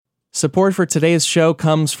Support for today's show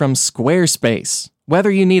comes from Squarespace. Whether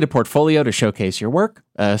you need a portfolio to showcase your work,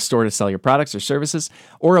 a store to sell your products or services,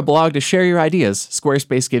 or a blog to share your ideas,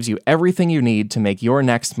 Squarespace gives you everything you need to make your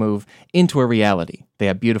next move into a reality. They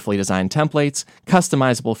have beautifully designed templates,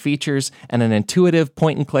 customizable features, and an intuitive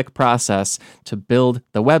point-and-click process to build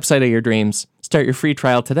the website of your dreams. Start your free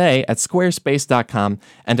trial today at squarespace.com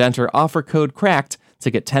and enter offer code CRACKED to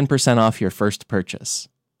get 10% off your first purchase.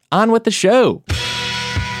 On with the show!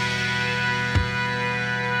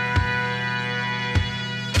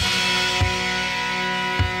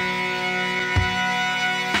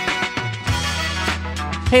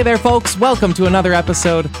 Hey there, folks. Welcome to another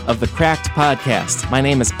episode of the Cracked Podcast. My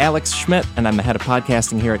name is Alex Schmidt, and I'm the head of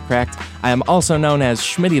podcasting here at Cracked. I am also known as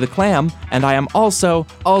Schmitty the Clam, and I am also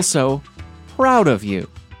proud of you.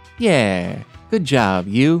 Yeah, good job,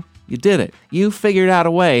 you. You did it. You figured out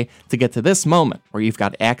a way to get to this moment where you've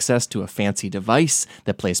got access to a fancy device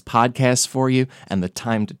that plays podcasts for you and the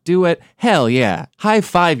time to do it. Hell yeah. High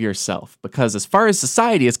five yourself, because as far as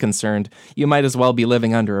society is concerned, you might as well be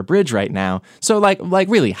living under a bridge right now. So like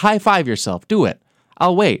really, high five yourself. Do it.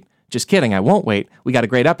 I'll wait. Just kidding. I won't wait. We got a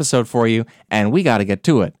great episode for you, and we got to get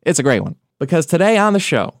to it. It's a great one. Because today on the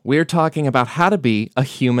show, we're talking about how to be a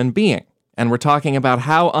human being. And we're talking about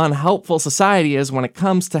how unhelpful society is when it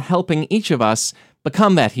comes to helping each of us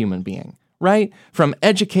become that human being, right? From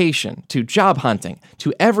education to job hunting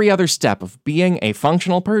to every other step of being a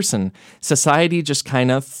functional person, society just kind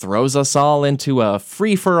of throws us all into a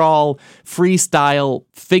free-for-all, freestyle,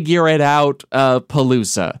 figure-it-out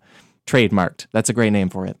palooza. Trademarked. That's a great name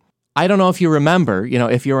for it. I don't know if you remember,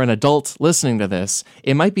 if you're an adult listening to this,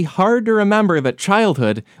 it might be hard to remember that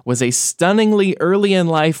childhood was a stunningly early in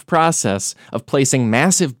life process of placing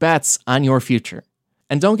massive bets on your future.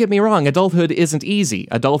 And don't get me wrong, adulthood isn't easy.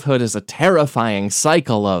 Adulthood is a terrifying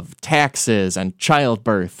cycle of taxes and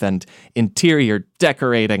childbirth and interior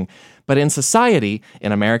decorating. But in society,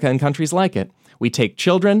 in America and countries like it, we take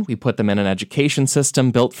children, we put them in an education system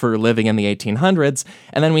built for living in the 1800s,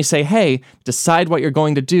 and then we say, hey, decide what you're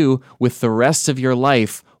going to do with the rest of your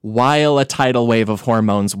life while a tidal wave of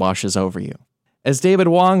hormones washes over you. As David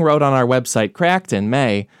Wong wrote on our website, Cracked, in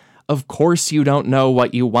May, of course you don't know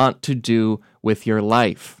what you want to do with your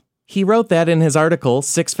life. He wrote that in his article,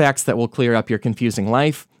 6 Facts That Will Clear Up Your Confusing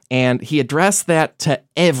Life, and he addressed that to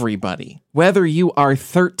everybody. Whether you are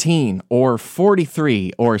 13 or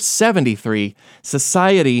 43 or 73,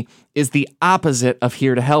 society is the opposite of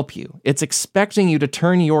here to help you. It's expecting you to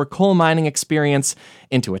turn your coal mining experience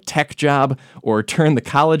into a tech job or turn the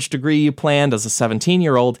college degree you planned as a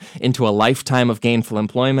 17-year-old into a lifetime of gainful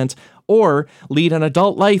employment, or lead an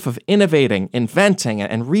adult life of innovating, inventing,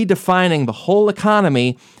 and redefining the whole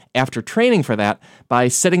economy after training for that by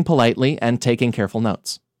sitting politely and taking careful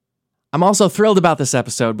notes. I'm also thrilled about this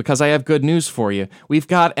episode because I have good news for you. We've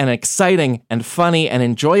got an exciting and funny and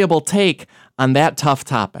enjoyable take on that tough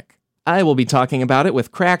topic. I will be talking about it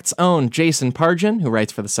with Cracked's own Jason Pargin, who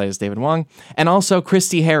writes for the site as David Wong, and also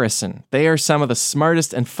Christy Harrison. They are some of the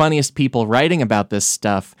smartest and funniest people writing about this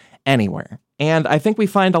stuff anywhere. And I think we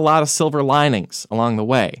find a lot of silver linings along the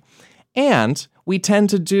way. And we tend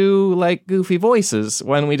to do goofy voices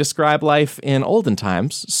when we describe life in olden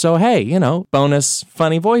times. So hey, bonus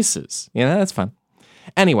funny voices. That's fun.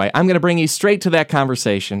 Anyway, I'm going to bring you straight to that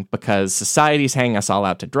conversation because society's hanging us all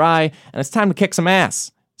out to dry, and it's time to kick some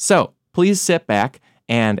ass. So please sit back,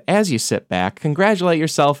 and as you sit back, congratulate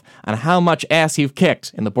yourself on how much ass you've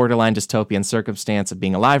kicked in the borderline dystopian circumstance of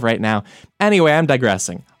being alive right now. Anyway, I'm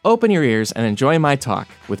digressing. Open your ears and enjoy my talk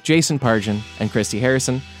with Jason Pargin and Christy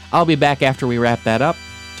Harrison. I'll be back after we wrap that up.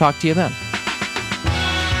 Talk to you then.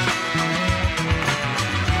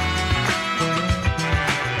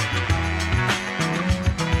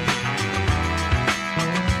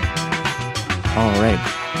 All right.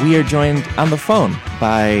 We are joined on the phone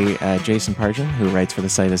by Jason Pargin, who writes for the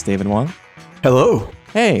site as David Wong. Hello.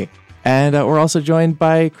 Hey. And we're also joined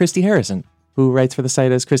by Christy Harrison, who writes for the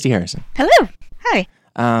site as Christy Harrison. Hello. Hi.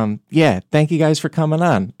 Thank you guys for coming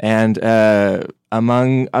on. And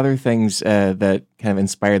among other things that kind of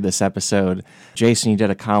inspired this episode, Jason, you did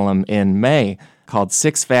a column in May called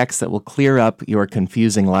 6 Facts That Will Clear Up Your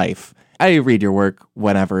Confusing Life. I read your work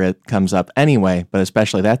whenever it comes up anyway, but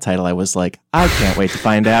especially that title, I was like, I can't wait to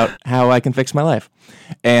find out how I can fix my life.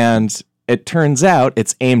 And it turns out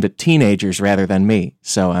it's aimed at teenagers rather than me,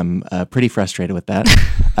 so I'm pretty frustrated with that.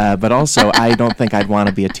 But also, I don't think I'd want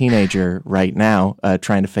to be a teenager right now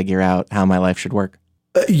trying to figure out how my life should work.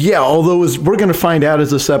 Although as we're going to find out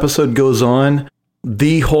as this episode goes on,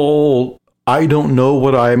 the whole I don't know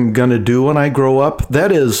what I'm going to do when I grow up,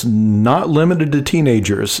 that is not limited to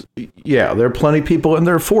teenagers. Yeah, there are plenty of people in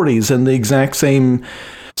their 40s in the exact same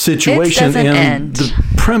situation. It doesn't end. The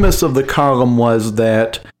premise of the column was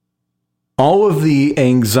that all of the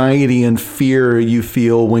anxiety and fear you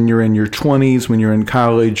feel when you're in your 20s, when you're in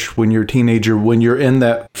college, when you're a teenager, when you're in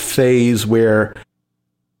that phase where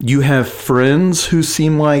you have friends who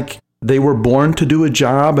seem like they were born to do a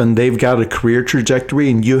job and they've got a career trajectory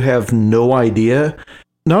and you have no idea.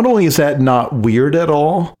 Not only is that not weird at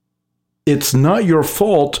all, it's not your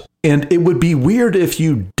fault. And it would be weird if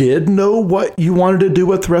you did know what you wanted to do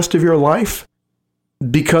with the rest of your life.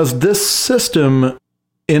 Because this system,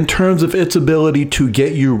 in terms of its ability to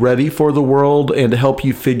get you ready for the world and to help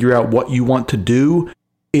you figure out what you want to do,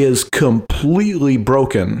 is completely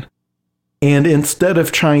broken. And instead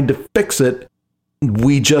of trying to fix it,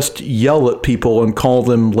 we just yell at people and call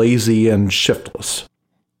them lazy and shiftless.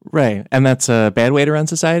 Right. And that's a bad way to run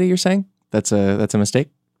society, you're saying? That's a mistake?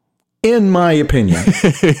 In my opinion.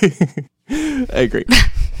 I agree.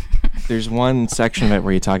 There's one section of it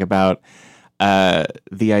where you talk about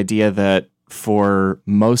the idea that for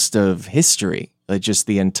most of history, like just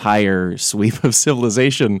the entire sweep of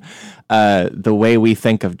civilization, the way we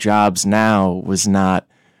think of jobs now was not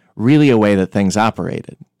really a way that things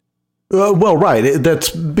operated. Well, right. That's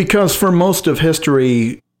because for most of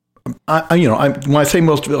history, when I say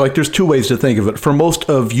most of it, like there's two ways to think of it. For most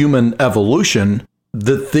of human evolution,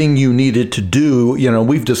 the thing you needed to do,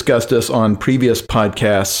 we've discussed this on previous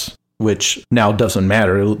podcasts, which now doesn't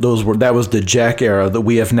matter. That was the Jack era that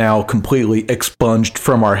we have now completely expunged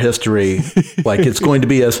from our history. Like it's going to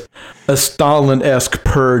be a Stalin-esque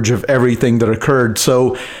purge of everything that occurred.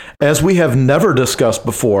 So as we have never discussed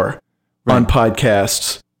before on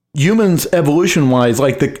podcasts, humans evolution-wise,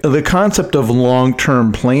 like the concept of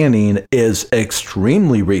long-term planning is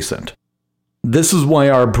extremely recent. This is why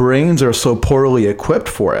our brains are so poorly equipped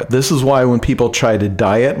for it. This is why when people try to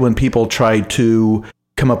diet, when people try to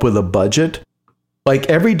come up with a budget, like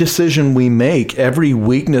every decision we make, every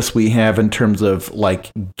weakness we have in terms of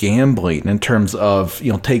like gambling, in terms of,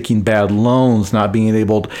 taking bad loans, not being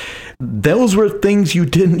able to, those were things you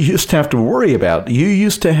didn't used to have to worry about. You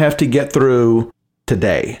used to have to get through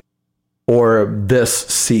today or this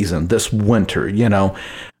season, this winter,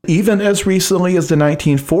 Even as recently as the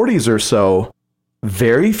 1940s or so,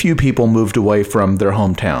 very few people moved away from their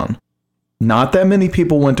hometown. Not that many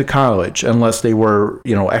people went to college unless they were,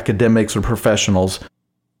 academics or professionals.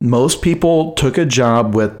 Most people took a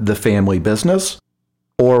job with the family business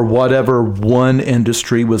or whatever one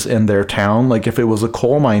industry was in their town. Like if it was a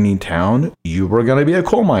coal mining town, you were going to be a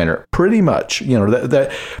coal miner, pretty much.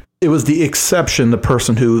 That it was the exception, the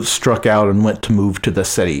person who struck out and went to move to the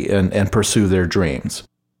city and pursue their dreams.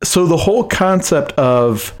 So the whole concept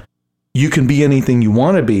of you can be anything you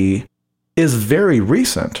want to be is very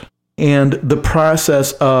recent. And the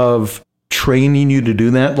process of training you to do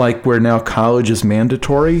that, like where now college is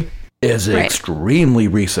mandatory, is extremely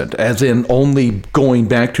recent, as in only going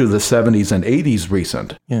back to the 70s and 80s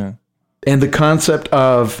recent. Yeah. And the concept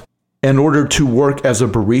of, in order to work as a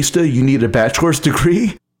barista, you need a bachelor's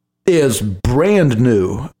degree is brand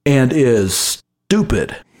new and is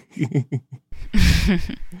stupid.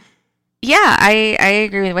 Yeah, I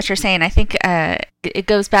agree with what you're saying. I think it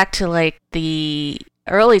goes back to like the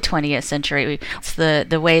early 20th century. It's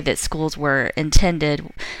the way that schools were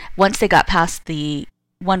intended once they got past the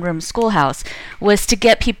one-room schoolhouse was to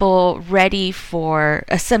get people ready for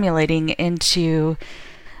assimilating into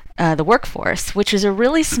the workforce, which is a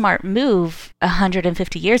really smart move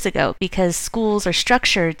 150 years ago because schools are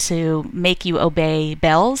structured to make you obey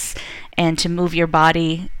bells and to move your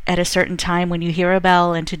body at a certain time when you hear a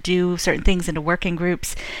bell and to do certain things into working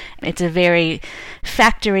groups. It's a very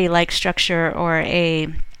factory-like structure or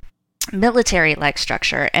a military-like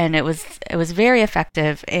structure, and it was very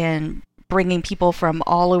effective in bringing people from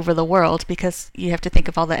all over the world, because you have to think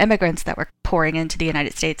of all the immigrants that were pouring into the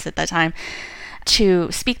United States at that time,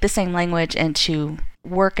 to speak the same language and to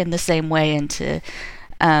work in the same way and to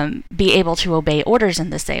be able to obey orders in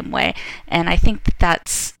the same way. And I think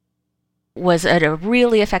that was a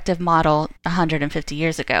really effective model 150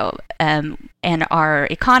 years ago. And our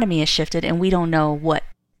economy has shifted and we don't know what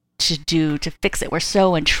to do to fix it. We're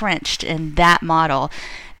so entrenched in that model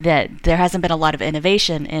that there hasn't been a lot of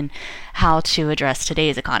innovation in how to address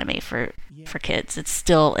today's economy for kids. It's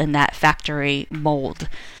still in that factory mold.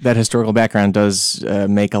 That historical background does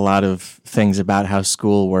make a lot of things about how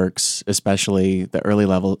school works, especially how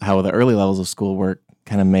the early levels of school work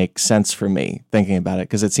kind of make sense for me thinking about it,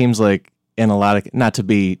 because it seems like in a lot of, not to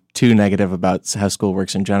be too negative about how school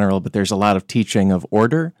works in general, but there's a lot of teaching of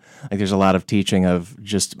order. Like there's a lot of teaching of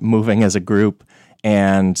just moving as a group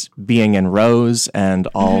and being in rows and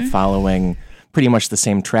all following pretty much the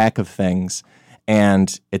same track of things.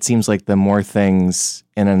 And it seems like the more things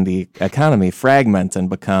in the economy fragment and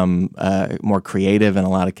become more creative in a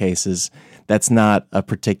lot of cases, that's not a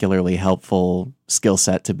particularly helpful skill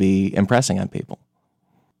set to be impressing on people.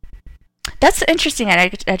 That's interesting.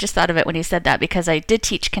 I just thought of it when you said that, because I did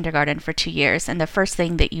teach kindergarten for 2 years, and the first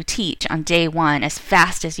thing that you teach on day one, as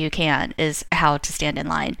fast as you can, is how to stand in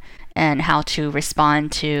line and how to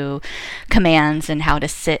respond to commands and how to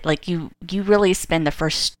sit. Like you really spend the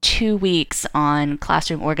first 2 weeks on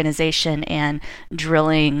classroom organization and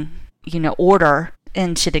drilling, order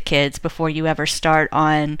into the kids before you ever start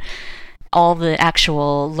on all the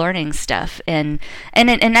actual learning stuff. And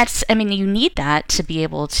that's, you need that to be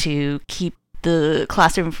able to keep the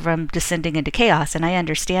classroom from descending into chaos. And I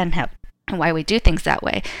understand why we do things that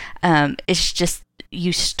way. It's just,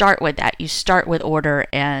 you start with that. You start with order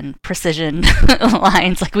and precision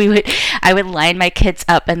lines. Like I would line my kids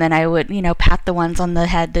up, and then I would, pat the ones on the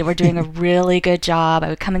head that were doing a really good job. I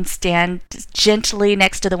would come and stand gently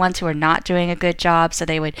next to the ones who were not doing a good job, so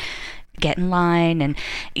they would get in line. And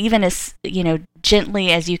even as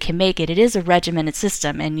gently as you can make it, it is a regimented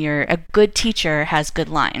system, and a good teacher has good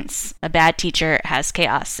lines. A bad teacher has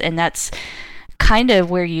chaos, and that's kind of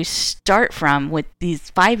where you start from with these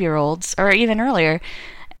 5-year-olds, or even earlier,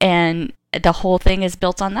 and the whole thing is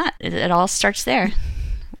built on that. It all starts there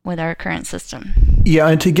with our current system. Yeah,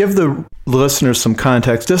 and to give the listeners some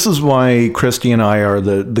context, this is why Christy and I are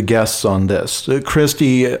the guests on this.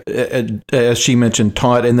 Christy, as she mentioned,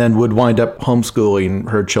 taught and then would wind up homeschooling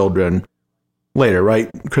her children later, right,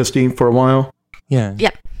 Christy, for a while? Yeah.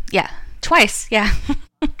 Yep. Yeah. Twice. Yeah.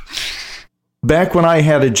 Back when I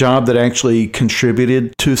had a job that actually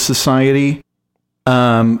contributed to society,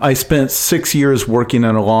 I spent 6 years working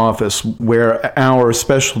in a law office where our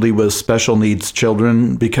specialty was special needs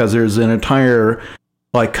children, because there's an entire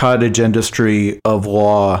cottage industry of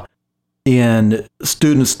law in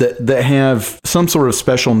students that have some sort of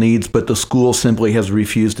special needs, but the school simply has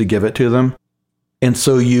refused to give it to them. And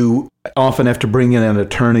so you often have to bring in an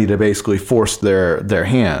attorney to basically force their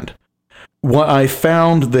hand. What I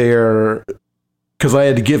found there, because I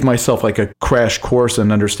had to give myself a crash course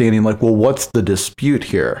in understanding, what's the dispute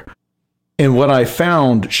here? And what I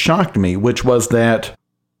found shocked me, which was that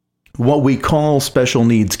what we call special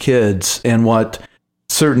needs kids and what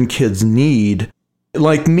certain kids need,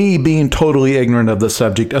 like me being totally ignorant of the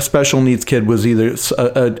subject, a special needs kid was either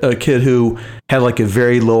a kid who had a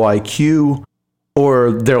very low IQ,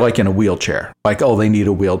 or they're in a wheelchair. They need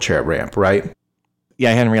a wheelchair ramp, right?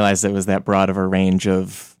 Yeah, I hadn't realized it was that broad of a range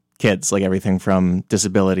of kids, everything from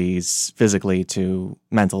disabilities physically to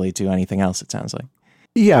mentally to anything else, it sounds like.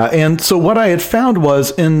 Yeah, and so what I had found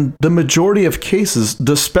was, in the majority of cases,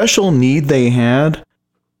 the special need they had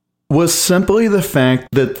was simply the fact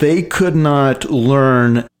that they could not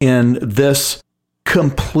learn in this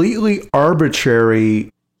completely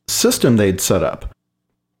arbitrary system they'd set up.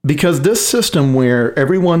 Because this system where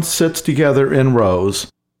everyone sits together in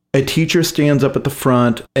rows, a teacher stands up at the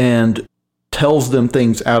front and tells them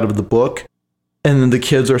things out of the book, and then the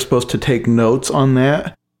kids are supposed to take notes on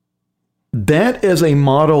that. That is a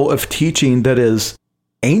model of teaching that is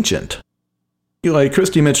ancient.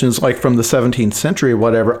 Christy mentions from the 17th century or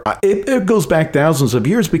whatever. It goes back thousands of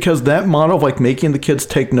years, because that model of making the kids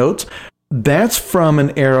take notes, that's from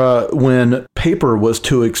an era when paper was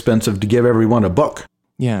too expensive to give everyone a book.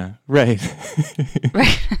 Yeah, right.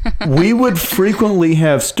 Right. We would frequently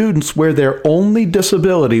have students where their only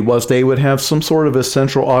disability was they would have some sort of a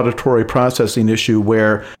central auditory processing issue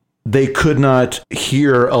where they could not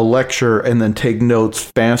hear a lecture and then take notes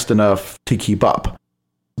fast enough to keep up.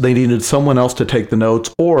 They needed someone else to take the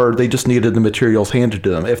notes, or they just needed the materials handed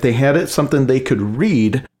to them. If they had something they could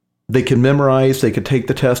read, they could memorize, they could take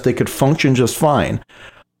the test, they could function just fine.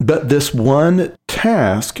 But this one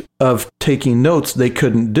task of taking notes they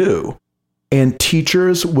couldn't do. And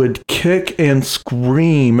teachers would kick and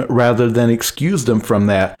scream rather than excuse them from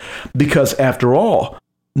that. Because after all,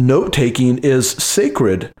 note-taking is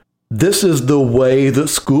sacred. This is the way that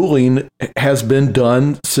schooling has been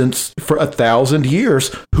done for 1,000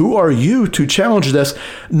 years. Who are you to challenge this?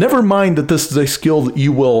 Never mind that this is a skill that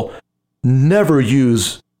you will never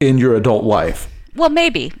use in your adult life. Well,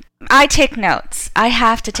 maybe. I take notes. I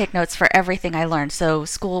have to take notes for everything I learn. So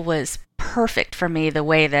school was perfect for me the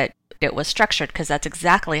way that it was structured, because that's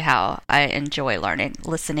exactly how I enjoy learning,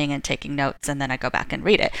 listening and taking notes, and then I go back and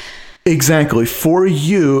read it. Exactly. For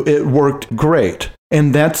you, it worked great.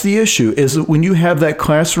 And that's the issue, is that when you have that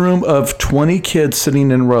classroom of 20 kids sitting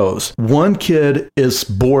in rows, one kid is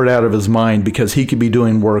bored out of his mind because he could be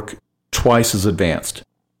doing work twice as advanced.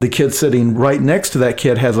 The kid sitting right next to that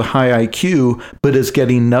kid has a high IQ, but is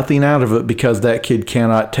getting nothing out of it because that kid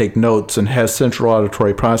cannot take notes and has central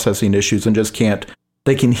auditory processing issues and just can't,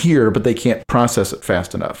 they can hear, but they can't process it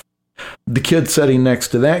fast enough. The kid sitting next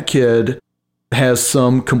to that kid has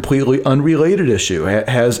some completely unrelated issue,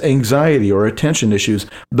 has anxiety or attention issues,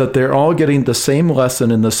 but they're all getting the same lesson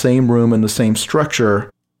in the same room in the same structure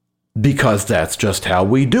because that's just how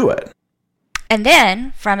we do it. And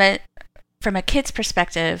then from a kid's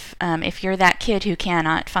perspective, if you're that kid who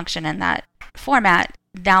cannot function in that format,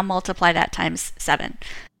 now multiply that times 7.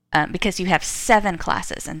 Because you have 7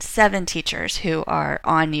 classes and 7 teachers who are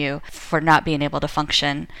on you for not being able to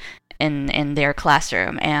function in their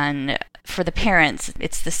classroom. And for the parents,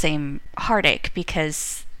 it's the same heartache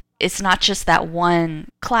because it's not just that one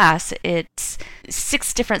class, it's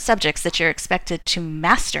 6 different subjects that you're expected to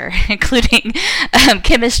master, including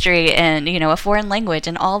chemistry and, a foreign language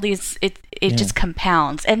and all these, it just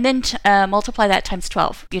compounds. And then multiply that times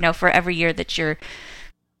 12, for every year that you're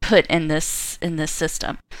put in this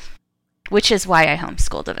system, which is why I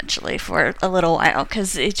homeschooled eventually for a little while,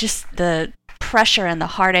 because it just, the pressure and the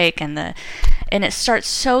heartache and it starts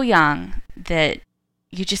so young that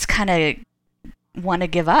you just kind of want to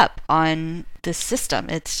give up on this system.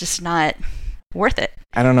 It's just not worth it.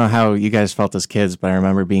 I don't know how you guys felt as kids, but I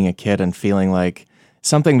remember being a kid and feeling like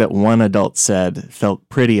something that one adult said felt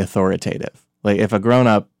pretty authoritative. Like if a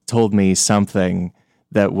grown-up told me something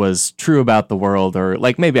that was true about the world, or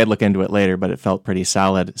like maybe I'd look into it later, but it felt pretty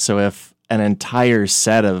solid. So if an entire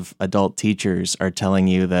set of adult teachers are telling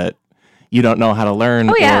you that you don't know how to learn,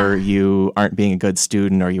 or you aren't being a good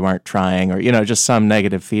student, or you aren't trying, or, just some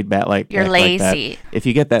negative feedback like you're lazy. Like that. If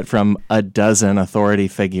you get that from a dozen authority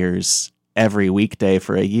figures every weekday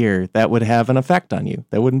for a year, that would have an effect on you.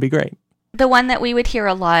 That wouldn't be great. The one that we would hear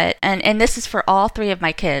a lot, and this is for all 3 of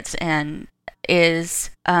my kids, and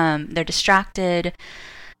is they're distracted.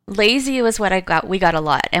 Lazy was what we got a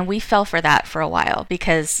lot, and we fell for that for a while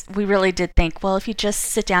because we really did think, well, if you just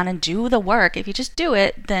sit down and do the work, if you just do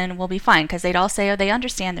it, then we'll be fine, because they'd all say, oh, they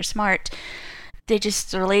understand, they're smart, they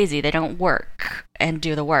just are lazy, they don't work and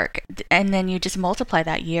do the work. And then you just multiply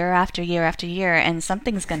that year after year after year, and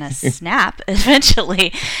something's gonna snap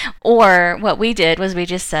eventually. Or what we did was we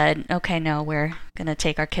just said, okay, no, we're gonna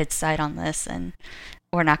take our kids' side on this, and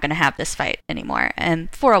we're not going to have this fight anymore.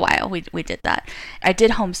 And for a while, we did that. I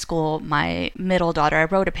did homeschool my middle daughter. I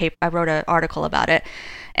wrote an article about it,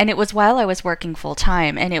 and it was while I was working full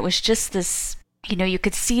time. And it was just this, you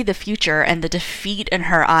could see the future and the defeat in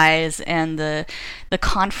her eyes, and the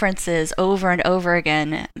conferences over and over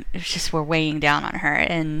again just were weighing down on her.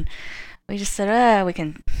 And we just said, we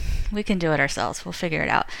can do it ourselves. We'll figure it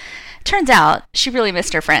out. Turns out she really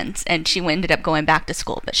missed her friends, and she ended up going back to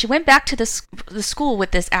school. But she went back to the school with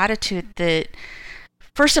this attitude that,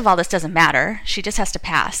 first of all, this doesn't matter. She just has to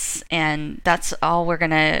pass, and that's all we're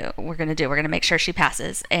gonna do. We're gonna make sure she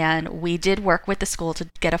passes. And we did work with the school to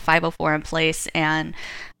get a 504 in place. And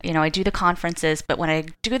I do the conferences, but when I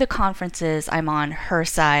do the conferences, I'm on her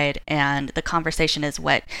side, and the conversation is,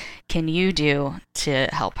 what can you do to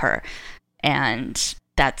help her? And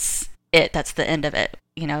that's it. That's the end of it.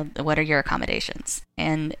 What are your accommodations?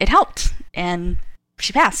 And it helped, and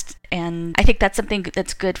she passed. And I think that's something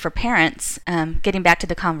that's good for parents. Getting back to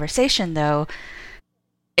the conversation, though,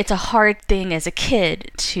 it's a hard thing as a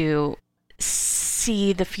kid to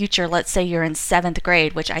see the future. Let's say you're in 7th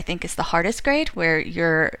grade, which I think is the hardest grade, where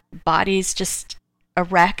your body's just a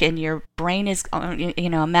wreck and your brain is,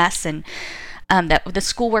 a mess, and that the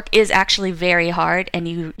schoolwork is actually very hard,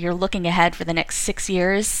 and you're looking ahead for the next 6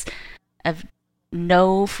 years of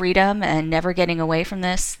no freedom and never getting away from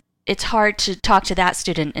this. It's hard to talk to that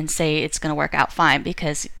student and say it's going to work out fine,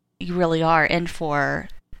 because you really are in for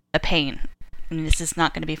a pain, and this is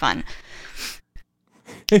not going to be fun.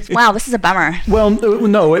 Wow, this is a bummer. Well,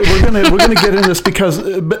 no, we're gonna get into this, because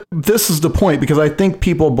this is the point, because I think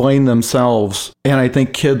people blame themselves, and I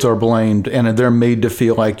think kids are blamed, and they're made to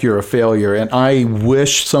feel like you're a failure. And I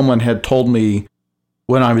wish someone had told me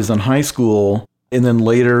when I was in high school, and then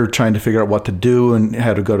later trying to figure out what to do and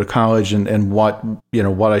how to go to college and what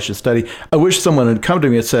I should study. I wish someone had come to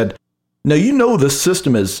me and said, now, this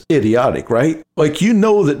system is idiotic, right? Like,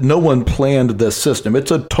 that no one planned this system.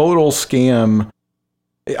 It's a total scam.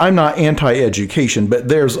 I'm not anti-education, but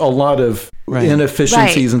there's a lot of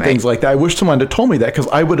inefficiencies and things like that. I wish someone had told me that, because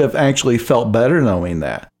I would have actually felt better knowing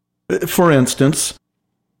that. For instance,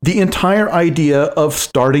 the entire idea of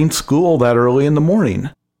starting school that early in the morning.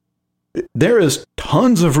 There is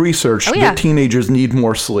tons of research that teenagers need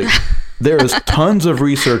more sleep. There is tons of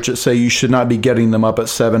research that say you should not be getting them up at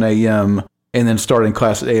 7 a.m. and then starting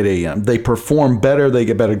class at 8 a.m. They perform better, they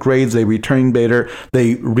get better grades, they retain better,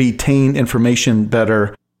 they retain information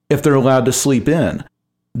better if they're allowed to sleep in.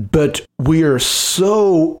 But we are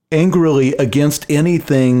so angrily against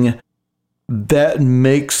anything that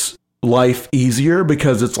makes life easier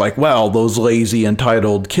because it's like, well, those lazy,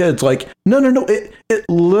 entitled kids. Like, no. It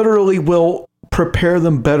literally will prepare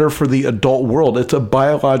them better for the adult world. It's a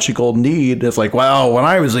biological need. It's like, wow, when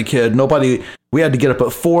I was a kid, we had to get up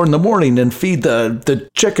at 4 a.m. and feed the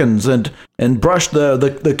chickens and brush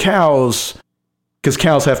the cows, because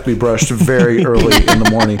cows have to be brushed very early in the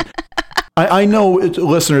morning. I know,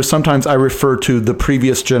 listeners, sometimes I refer to the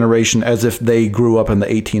previous generation as if they grew up in the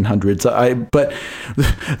 1800s. But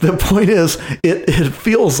the point is, it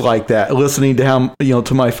feels like that, listening to how,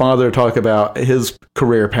 to my father talk about his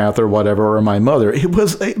career path or whatever, or my mother.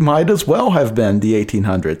 It might as well have been the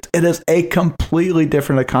 1800s. It is a completely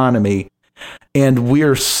different economy, and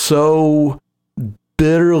we're so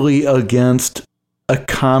bitterly against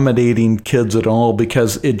accommodating kids at all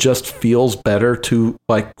because it just feels better to,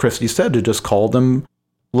 like Christy said, to just call them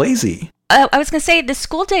lazy. I was going to say, the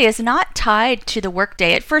school day is not tied to the work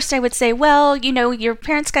day. At first I would say, well, your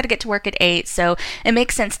parents got to get to work at 8, so it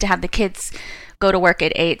makes sense to have the kids go to work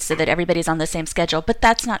at 8 so that everybody's on the same schedule. But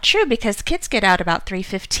that's not true, because kids get out about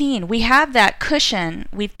 3:15. We have that cushion.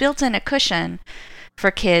 We've built in a cushion for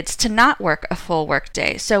kids to not work a full work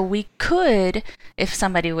day. So we could, if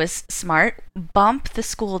somebody was smart, bump the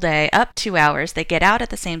school day up 2 hours. They get out at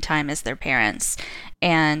the same time as their parents,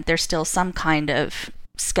 and there's still some kind of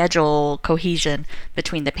schedule cohesion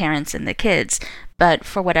between the parents and the kids. But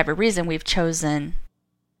for whatever reason, we've chosen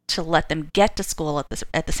to let them get to school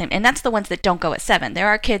at the same, and that's the ones that don't go at 7. There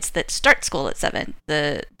are kids that start school at 7.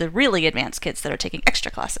 The really advanced kids that are taking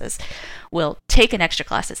extra classes will take an extra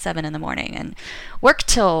class at 7 in the morning and work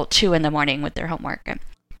till 2 in the morning with their homework.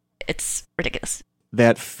 It's ridiculous.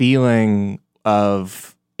 That feeling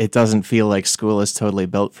of it doesn't feel like school is totally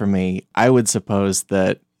built for me, I would suppose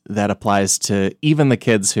that applies to even the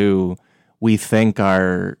kids who we think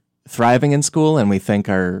are thriving in school and we think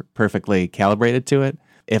are perfectly calibrated to it.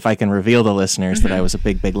 If I can reveal to listeners that I was a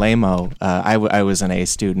big lame-o, I was an A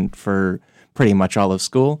student for pretty much all of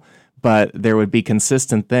school, but there would be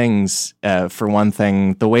consistent things. For one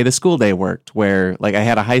thing, the way the school day worked, where like I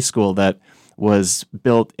had a high school that was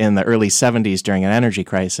built in the early 70s during an energy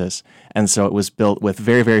crisis, and so it was built with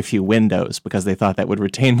very, very few windows because they thought that would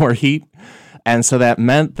retain more heat. And so that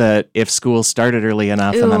meant that if school started early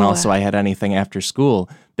enough, and then also I had anything after school,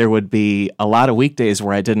 there would be a lot of weekdays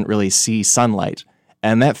where I didn't really see sunlight.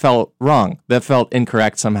 And that felt wrong. That felt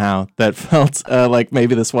incorrect somehow. That felt like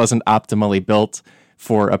maybe this wasn't optimally built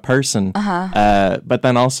for a person. But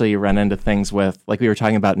then also you run into things with, like we were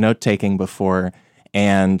talking about note-taking before,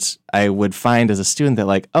 and I would find as a student that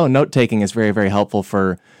like, note-taking is very, very helpful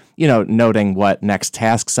for, noting what next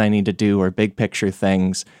tasks I need to do or big picture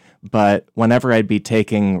things. But whenever I'd be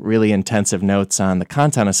taking really intensive notes on the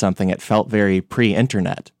content of something, it felt very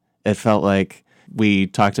pre-internet. It felt like we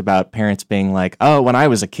talked about parents being like, when I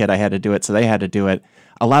was a kid, I had to do it, so they had to do it.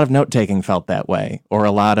 A lot of note-taking felt that way, or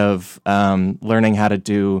a lot of learning how to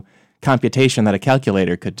do computation that a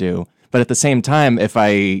calculator could do. But at the same time, if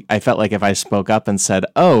I felt like if I spoke up and said,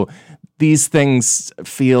 these things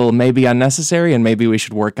feel maybe unnecessary and maybe we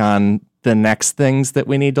should work on the next things that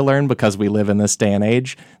we need to learn because we live in this day and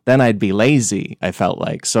age, then I'd be lazy, I felt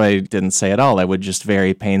like. So I didn't say at all. I would just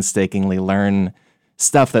very painstakingly learn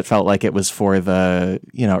stuff that felt like it was for the,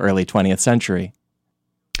 early 20th century.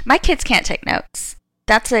 My kids can't take notes.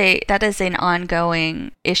 That is an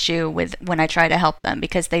ongoing issue with when I try to help them,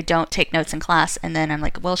 because they don't take notes in class, and then I'm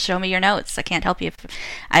like, well, show me your notes. I can't help you if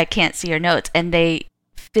I can't see your notes. And they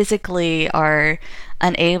physically are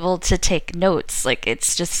unable to take notes. Like,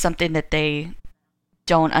 it's just something that they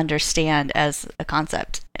don't understand as a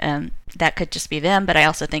concept. That could just be them, but I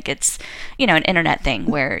also think it's, an internet thing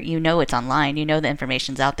where it's online, the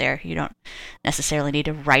information's out there. You don't necessarily need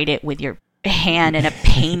to write it with your hand in a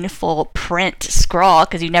painful print scrawl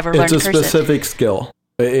because you never learned cursive. It's a specific skill.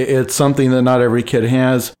 It's something that not every kid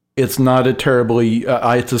has. It's not a terribly,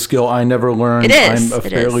 it's a skill I never learned. It is. I'm a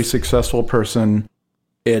fairly successful person.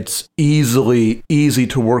 It's easy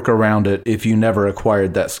to work around it if you never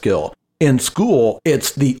acquired that skill. In school,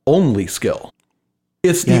 it's the only skill.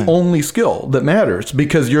 It's the only skill that matters,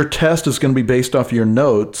 because your test is going to be based off your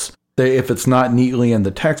notes. If it's not neatly in the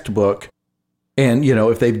textbook, and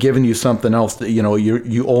if they've given you something else that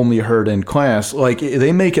you only heard in class, like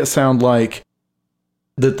they make it sound like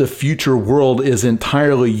that the future world is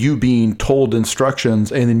entirely you being told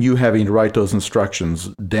instructions and then you having to write those instructions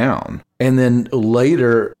down. And then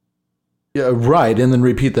later, right, and then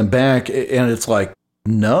repeat them back. And it's like,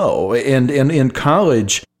 no. And in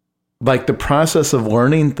college, like the process of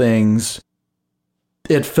learning things,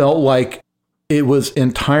 it felt like it was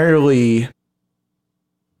entirely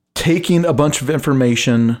taking a bunch of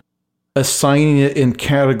information, assigning it in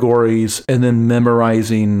categories, and then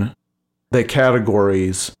memorizing the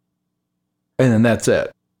categories, and then that's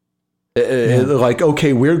it. Like,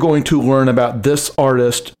 okay, we're going to learn about this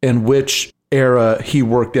artist and which era he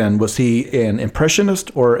worked in. Was he an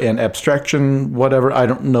impressionist or an abstraction, whatever? I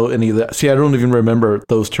don't know any of that. See, I don't even remember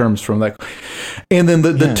those terms from that. And then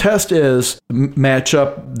the test is match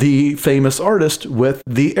up the famous artist with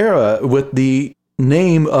the era, with the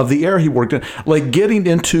name of the era he worked in. Like getting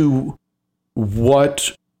into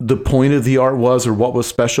what the point of the art was or what was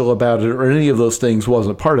special about it or any of those things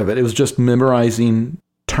wasn't part of it. It was just memorizing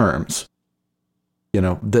terms. You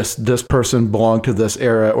know, this person belonged to this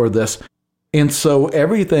era or this. And so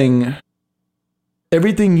everything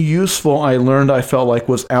useful I learned, I felt like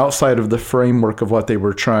was outside of the framework of what they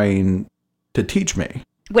were trying to teach me.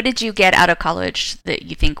 What did you get out of college that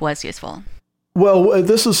you think was useful? Well,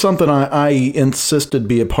 this is something I insisted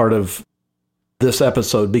be a part of this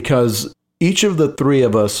episode because each of the three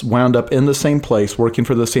of us wound up in the same place, working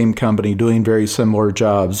for the same company, doing very similar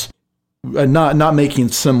jobs, not making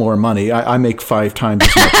similar money. I make 5 times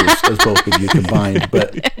as much as both of you combined,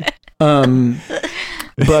 but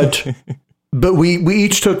we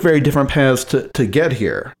each took very different paths to get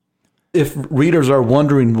here. If readers are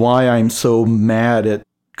wondering why I'm so mad at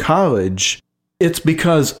college, it's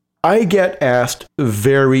because I get asked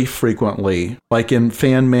very frequently, like in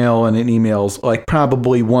fan mail and in emails, like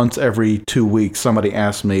probably once every 2 weeks, somebody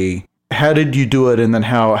asks me, how did you do it? And then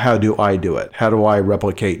how do I do it? How do I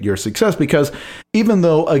replicate your success? Because even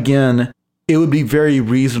though, again, it would be very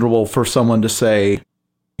reasonable for someone to say,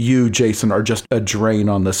 you, Jason, are just a drain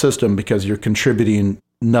on the system because you're contributing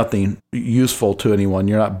nothing useful to anyone.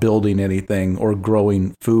 You're not building anything or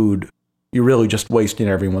growing food. You're really just wasting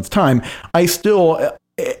everyone's time. I still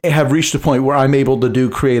have reached a point where I'm able to do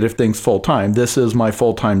creative things full time. This is my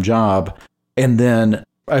full-time job. And then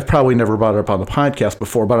I've probably never brought it up on the podcast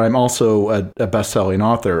before, but I'm also a best-selling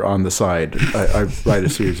author on the side. I write a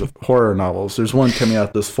series of horror novels. There's one coming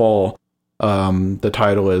out this fall. The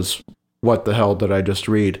title is What the Hell Did I Just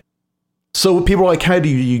Read? So people are like, how do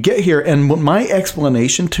you get here? And my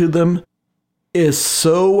explanation to them is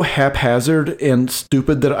so haphazard and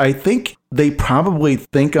stupid that I think they probably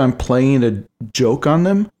think I'm playing a joke on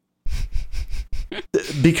them.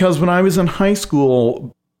 Because when I was in high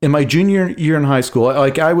school, in my junior year in high school,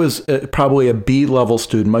 like I was probably a B-level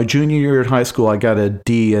student. My junior year in high school, I got a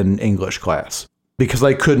D in English class because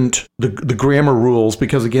I couldn't, the grammar rules,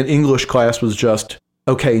 because again, English class was just,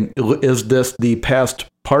 okay, is this the past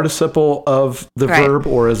participle of the verb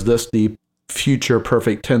or is this the future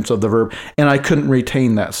perfect tense of the verb? And I couldn't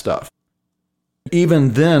retain that stuff.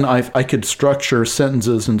 Even then, I could structure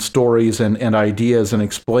sentences and stories and ideas and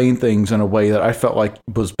explain things in a way that I felt like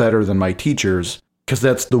was better than my teachers, because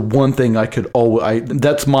that's the one thing I could always,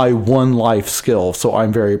 that's my one life skill, so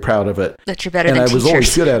I'm very proud of it. That you're better than teachers. And I was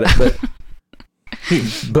always good at it,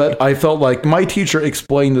 but I felt like my teacher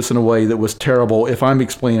explained this in a way that was terrible. If I'm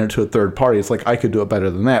explaining it to a third party, it's like I could do it better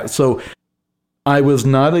than that. So I was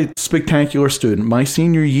not a spectacular student. My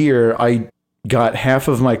senior year, I got half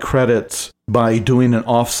of my credits by doing an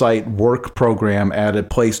off-site work program at a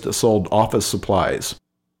place that sold office supplies.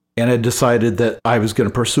 And I decided that I was going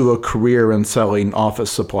to pursue a career in selling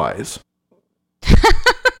office supplies.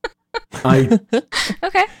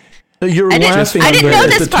 Okay. You're laughing. I didn't know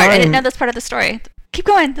this part. I didn't know this part of the story. Keep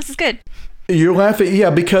going. This is good. You're laughing, yeah,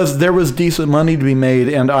 because there was decent money to be made,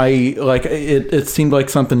 and I like it seemed like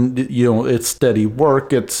something, it's steady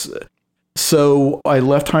work. So I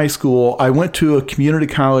left high school. I went to a community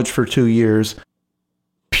college for 2 years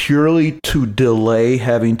purely to delay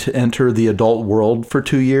having to enter the adult world for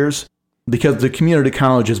 2 years, because the community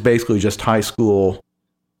college is basically just high school,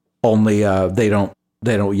 only they don't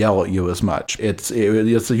yell at you as much. It's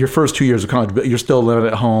your first 2 years of college, but you're still living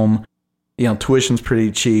at home. Tuition's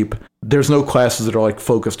pretty cheap. There's no classes that are like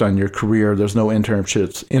focused on your career. There's no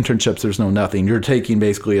internships. There's no nothing. You're taking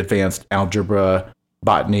basically advanced algebra,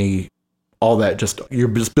 botany, all that. You're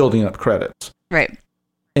just building up credits. Right.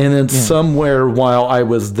 And then somewhere while I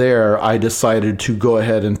was there, I decided to go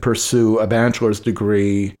ahead and pursue a bachelor's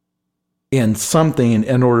degree in something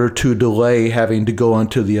in order to delay having to go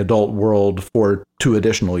into the adult world for 2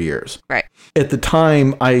 additional years. Right. At the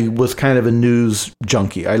time, I was kind of a news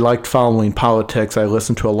junkie. I liked following politics. I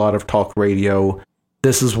listened to a lot of talk radio.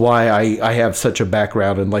 This is why I have such a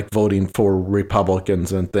background in like voting for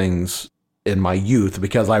Republicans and things in my youth,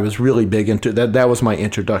 because I was really big into that. That was my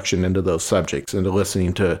introduction into those subjects, into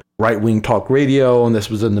listening to right-wing talk radio. And this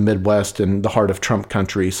was in the Midwest in the heart of Trump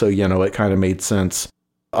country. So, it kind of made sense.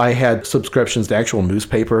 I had subscriptions to actual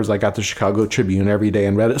newspapers. I got the Chicago Tribune every day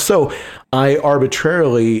and read it. So I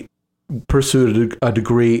arbitrarily pursued a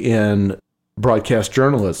degree in broadcast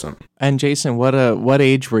journalism. And Jason, what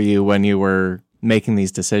age were you when you were making these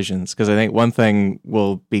decisions? Because I think one thing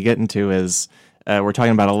we'll be getting to is we're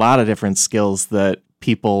talking about a lot of different skills that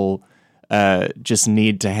people just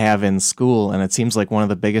need to have in school. And it seems like one of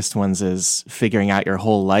the biggest ones is figuring out your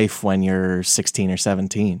whole life when you're 16 or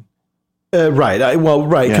 17. Right.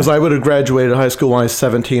 Because I would have graduated high school when I was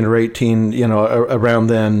 17 or 18, around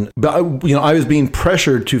then. But, I was being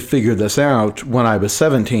pressured to figure this out when I was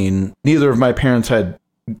 17. Neither of my parents had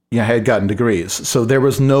gotten degrees. So there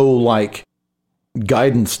was no,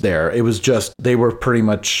 guidance there. It was just, they were pretty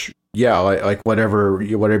much, whatever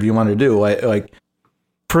you want to do. Like,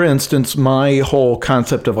 for instance, my whole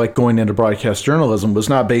concept of, going into broadcast journalism was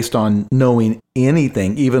not based on knowing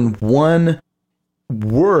anything, even one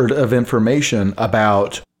word of information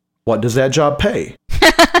about what does that job pay,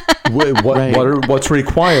 what's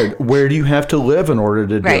required, where do you have to live in order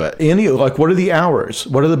to do it, what are the hours,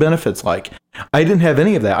 what are the benefits like. I didn't have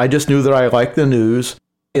any of that. I just knew that I liked the news.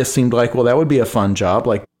 It seemed like, well, that would be a fun job,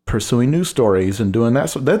 like pursuing news stories and doing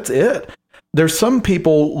that. So that's it. There's some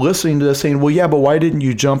people listening to this saying, well, yeah, but why didn't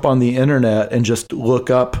you jump on the internet and just look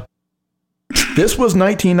up? This was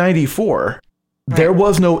 1994. There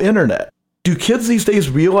was no internet. Do kids these days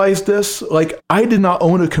realize this? I did not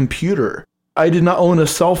own a computer. I did not own a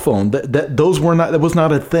cell phone. That was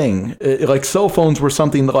not a thing. Cell phones were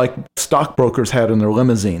something that stockbrokers had in their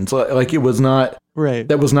limousines. It was not. Right.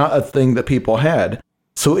 That was not a thing that people had.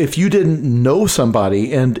 So if you didn't know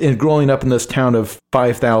somebody, and growing up in this town of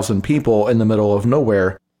 5,000 people in the middle of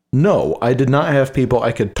nowhere, no, I did not have people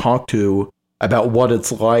I could talk to about what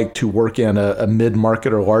it's like to work in a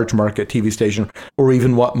mid-market or large market TV station, or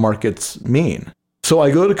even what markets mean. So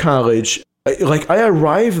I go to college. I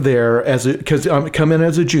arrived there because I'm coming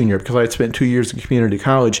as a junior, because I had spent 2 years in community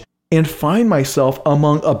college, and find myself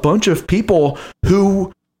among a bunch of people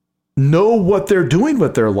who know what they're doing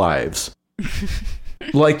with their lives.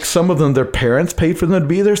 Some of them, their parents paid for them to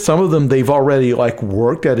be there. Some of them, they've already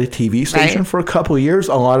worked at a TV station for a couple of years.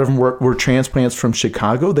 A lot of them were transplants from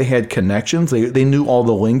Chicago. They had connections. They knew all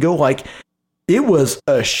the lingo. It was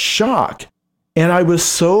a shock. And I was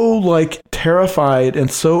so terrified and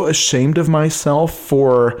so ashamed of myself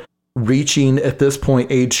for reaching at this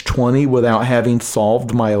point age 20 without having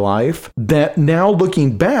solved my life, that now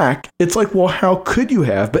looking back, it's well, how could you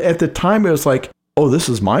have? But at the time it was oh, this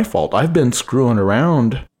is my fault. I've been screwing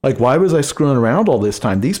around. Why was I screwing around all this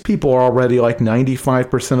time? These people are already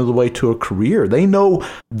 95% of the way to a career. They know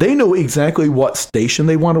exactly what station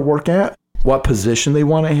they want to work at, what position they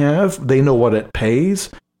want to have. They know what it pays.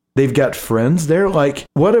 They've got friends there.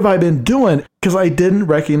 What have I been doing? Because I didn't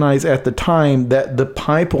recognize at the time that the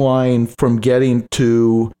pipeline from getting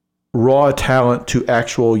to raw talent to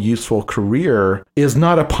actual useful career is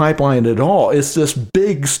not a pipeline at all. It's this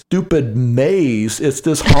big, stupid maze. It's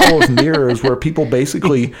this hall of mirrors where people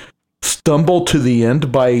basically stumble to the end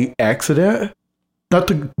by accident. Not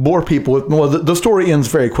to bore people with, the story ends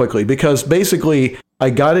very quickly, because basically I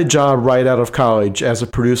got a job right out of college as a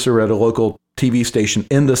producer at a local TV station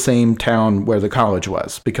in the same town where the college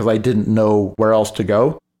was, because I didn't know where else to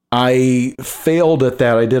go. I failed at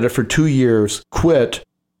that. I did it for 2 years, quit,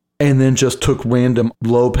 and then just took random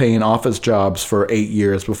low-paying office jobs for 8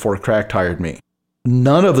 years before Cracked hired me.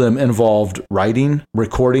 None of them involved writing,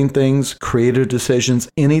 recording things, creative decisions,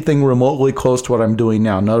 anything remotely close to what I'm doing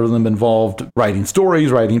now. None of them involved writing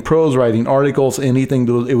stories, writing prose, writing articles, anything.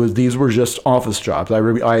 These were just office jobs.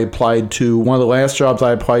 I applied to, one of the last jobs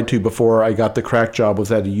I applied to before I got the Cracked job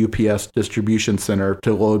was at a UPS distribution center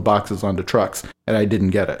to load boxes onto trucks, and I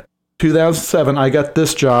didn't get it. 2007, I got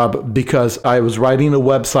this job because I was writing a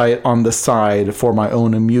website on the side for my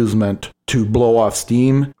own amusement to blow off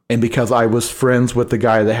steam, and because I was friends with the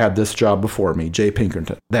guy that had this job before me, Jay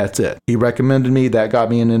Pinkerton. That's it. He recommended me. That got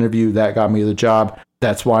me an interview. That got me the job.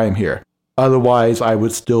 That's why I'm here. Otherwise, I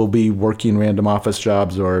would still be working random office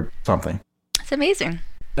jobs or something. It's amazing.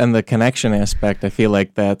 And the connection aspect, I feel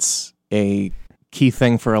like that's a key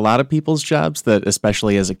thing for a lot of people's jobs that,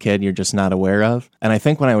 especially as a kid, you're just not aware of. And I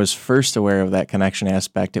think when I was first aware of that connection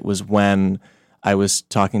aspect, it was when I was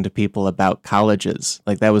talking to people about colleges.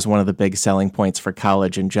 Like, that was one of the big selling points for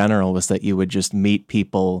college in general, was that you would just meet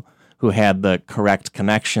people who had the correct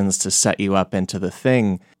connections to set you up into the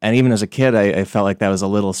thing. And even as a kid, I felt like that was a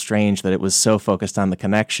little strange that it was so focused on the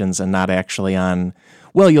connections and not actually on,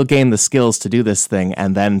 well, you'll gain the skills to do this thing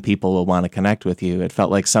and then people will want to connect with you. It felt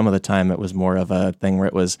like some of the time it was more of a thing where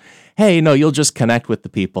it was, hey, no, you'll just connect with the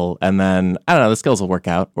people and then, I don't know, the skills will work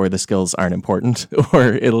out, or the skills aren't important,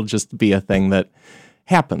 or it'll just be a thing that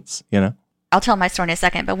happens, you know? I'll tell my story in a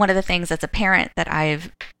second, but one of the things as a parent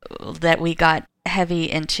that we got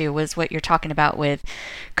heavy into was what you're talking about with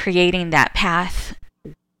creating that path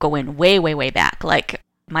going way, way, way back. Like,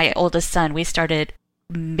 my oldest son, we started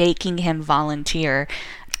making him volunteer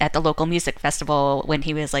at the local music festival when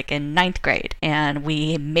he was like in 9th grade, and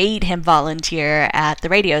we made him volunteer at the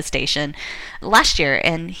radio station last year,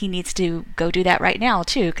 and he needs to go do that right now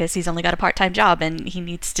too, because he's only got a part-time job and he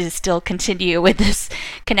needs to still continue with this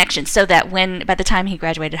connection, so that by the time he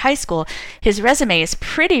graduated high school, his resume is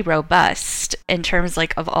pretty robust in terms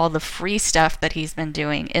like of all the free stuff that he's been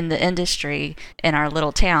doing in the industry in our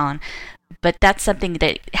little town. But that's something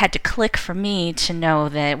that had to click for me to know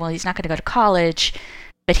that, well, he's not going to go to college,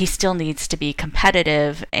 but he still needs to be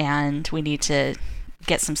competitive, and we need to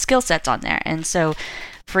get some skill sets on there. And so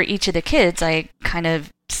for each of the kids, I kind of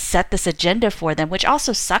set this agenda for them, which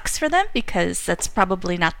also sucks for them because that's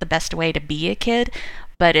probably not the best way to be a kid.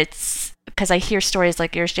 But it's because I hear stories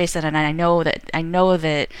like yours, Jason, and I know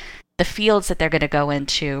that the fields that they're going to go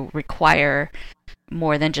into require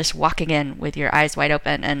more than just walking in with your eyes wide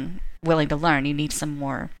open and willing to learn. You need some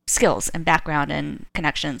more skills and background and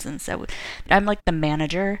connections. And so I'm like the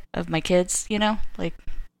manager of my kids, you know, like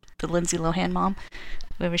the Lindsay Lohan mom,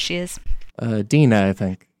 whoever she is. Dina, I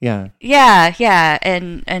think. Yeah. Yeah.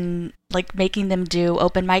 And like making them do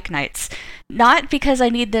open mic nights. Not because I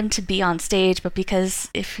need them to be on stage, but because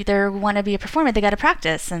if they want to be a performer, they got to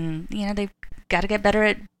practice. And, you know, they've got to get better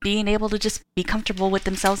at being able to just be comfortable with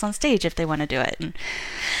themselves on stage if they want to do it. And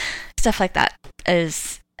stuff like that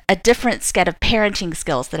is a different set of parenting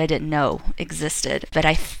skills that I didn't know existed. But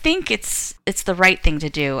I think it's the right thing to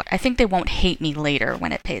do. I think they won't hate me later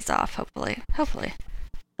when it pays off, hopefully.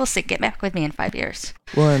 We'll see. Get back with me in 5 years.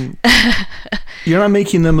 Well, you're not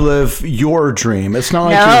making them live your dream. It's not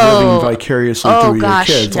like you're living vicariously through your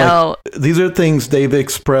kids. No. Like, these are things they've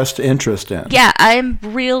expressed interest in. Yeah, I'm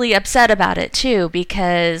really upset about it too,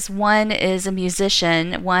 because one is a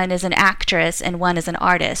musician, one is an actress, and one is an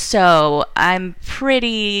artist. So I'm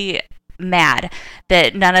pretty mad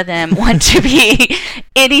that none of them want to be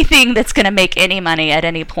anything that's going to make any money at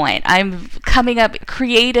any point. I'm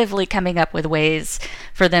creatively coming up with ways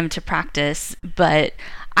for them to practice, but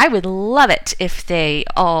I would love it if they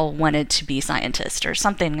all wanted to be scientists or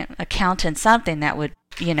something, accountants, something that would,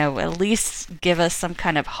 you know, at least give us some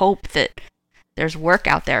kind of hope that there's work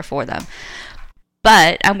out there for them.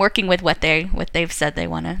 But I'm working with what they've said they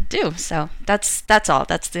want to do. So that's all.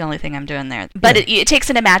 That's the only thing I'm doing there. But it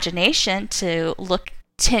takes an imagination to look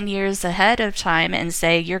 10 years ahead of time and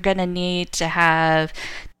say, you're going to need to have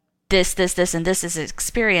this, and this is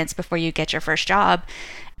experience before you get your first job.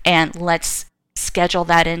 And let's schedule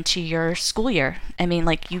that into your school year. I mean,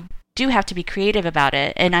 like, you do have to be creative about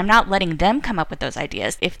it. And I'm not letting them come up with those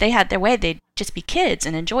ideas. If they had their way, they'd just be kids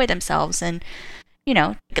and enjoy themselves and, you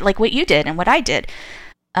know, like what you did and what I did.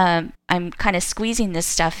 I'm kind of squeezing this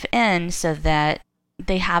stuff in so that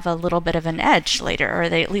they have a little bit of an edge later, or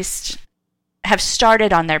they at least have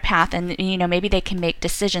started on their path. And, you know, maybe they can make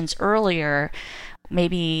decisions earlier.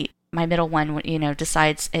 Maybe my middle one, you know,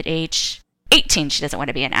 decides at age 18 she doesn't want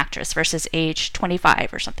to be an actress versus age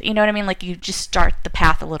 25 or something. You know what I mean? Like, you just start the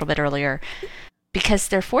path a little bit earlier because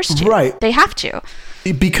they're forced to. Right. They have to.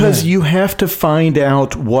 Because you have to find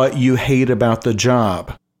out what you hate about the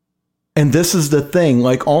job. And this is the thing,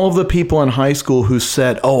 like all of the people in high school who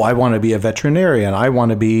said, oh, I want to be a veterinarian, I want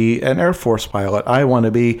to be an Air Force pilot,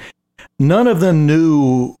 none of them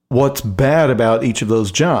knew what's bad about each of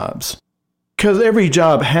those jobs. Because every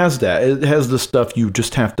job has that. It has the stuff you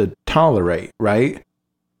just have to tolerate, right?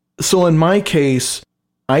 So in my case,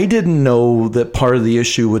 I didn't know that part of the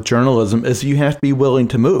issue with journalism is you have to be willing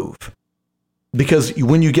to move. Because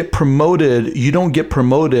when you get promoted, you don't get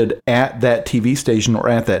promoted at that TV station or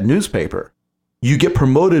at that newspaper. You get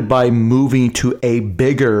promoted by moving to a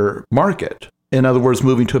bigger market. In other words,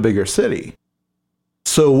 moving to a bigger city.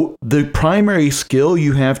 So the primary skill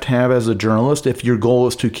you have to have as a journalist, if your goal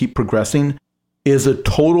is to keep progressing, is a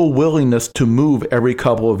total willingness to move every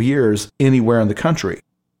couple of years anywhere in the country.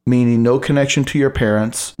 meaning no connection to your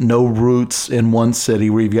parents, no roots in one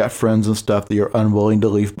city where you've got friends and stuff that you're unwilling to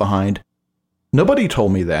leave behind. Nobody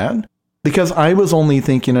told me that, because I was only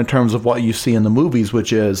thinking in terms of what you see in the movies,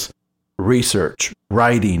 which is research,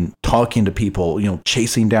 writing, talking to people,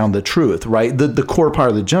 chasing down the truth, right? The core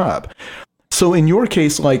part of the job. So in your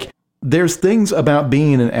case, like, there's things about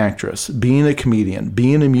being an actress, being a comedian,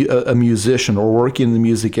 being a musician, or working in the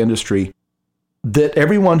music industry that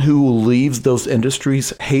everyone who leaves those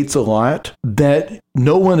industries hates a lot that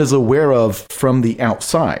no one is aware of from the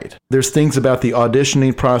outside. There's things about the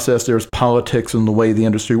auditioning process, there's politics in the way the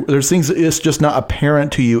industry, there's things that it's just not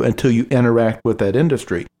apparent to you until you interact with that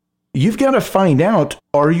industry. You've got to find out,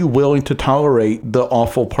 are you willing to tolerate the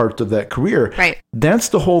awful parts of that career? Right. That's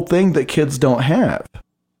the whole thing that kids don't have.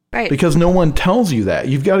 Right. Because no one tells you that.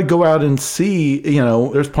 You've got to go out and see,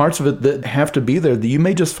 there's parts of it that have to be there that you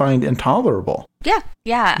may just find intolerable.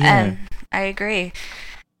 Yeah. I agree.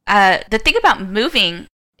 The thing about moving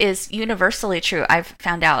is universally true. I've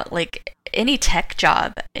found out, like, any tech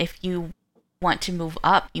job, if you want to move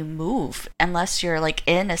up, you move, unless you're like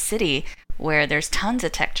in a city where there's tons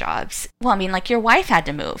of tech jobs. Well, I mean, like, your wife had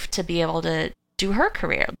to move to be able to do her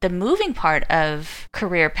career. The moving part of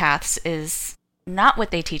career paths is not what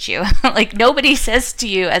they teach you. Like, nobody says to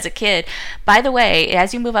you as a kid, by the way,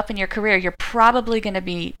 as you move up in your career, you're probably going to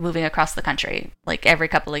be moving across the country like every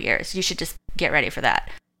couple of years. You should just get ready for that.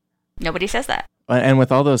 Nobody says that. And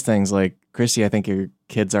with all those things, like, Christy, I think your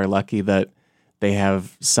kids are lucky that they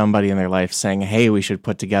have somebody in their life saying, hey, we should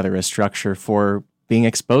put together a structure for being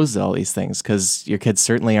exposed to all these things, because your kids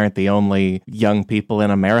certainly aren't the only young people in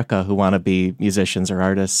America who want to be musicians or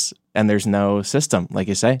artists. And there's no system, like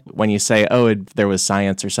you say. When you say, there was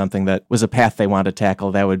science or something that was a path they want to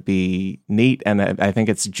tackle, that would be neat. And I think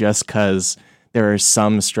it's just because there are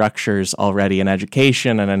some structures already in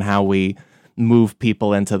education and in how we move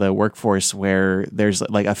people into the workforce where there's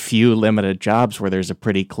like a few limited jobs where there's a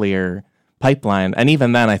pretty clear pipeline. And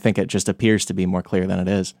even then, I think it just appears to be more clear than it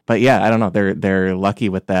is. But yeah, I don't know. They're lucky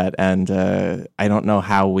with that. And I don't know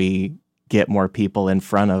how we get more people in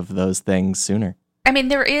front of those things sooner. I mean,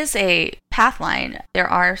 there is a pathline. There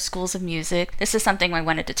are schools of music. This is something I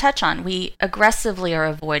wanted to touch on. We aggressively are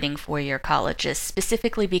avoiding four-year colleges,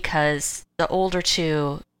 specifically because the older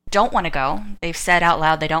two don't want to go. They've said out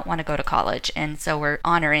loud they don't want to go to college, and so we're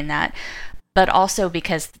honoring that. But also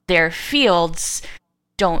because their fields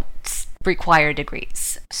don't require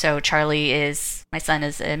degrees. So my son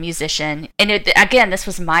is a musician. And again, this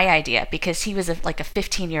was my idea because he was like a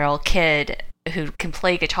 15-year-old kid who can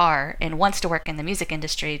play guitar and wants to work in the music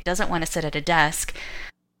industry, doesn't want to sit at a desk.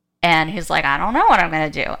 And he's like, I don't know what I'm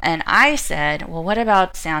going to do. And I said, well, what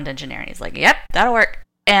about sound engineering? He's like, yep, that'll work.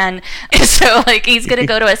 And so, like, he's going to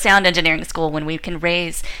go to a sound engineering school when we can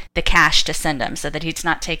raise the cash to send him so that he's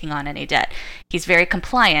not taking on any debt. He's very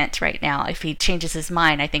compliant right now. If he changes his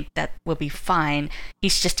mind, I think that will be fine.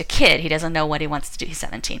 He's just a kid. He doesn't know what he wants to do. He's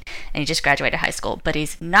 17, and he just graduated high school. But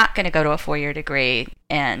he's not going to go to a four-year degree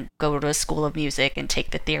and go to a school of music and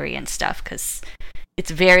take the theory and stuff, because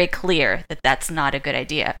it's very clear that that's not a good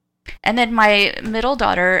idea. And then my middle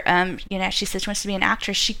daughter, she says she wants to be an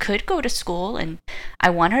actress. She could go to school, and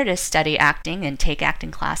I want her to study acting and take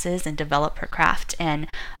acting classes and develop her craft and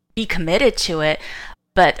be committed to it.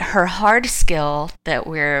 But her hard skill that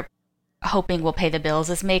we're hoping will pay the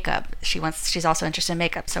bills is makeup. She's also interested in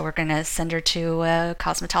makeup, so we're going to send her to a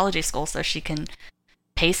cosmetology school so she can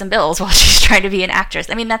pay some bills while she's trying to be an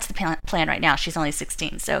actress. I mean, that's the plan right now. She's only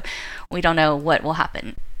 16, so we don't know what will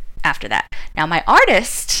happen after that. Now, my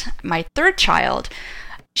artist, my third child,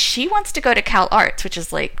 she wants to go to Cal Arts, which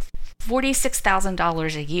is like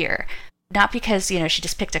 $46,000 a year. Not because, she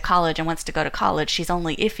just picked a college and wants to go to college. She's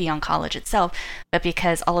only iffy on college itself, but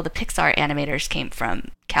because all of the Pixar animators came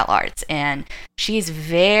from Cal Arts. And she's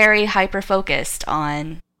very hyper-focused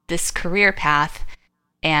on this career path.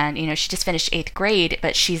 And, she just finished 8th grade,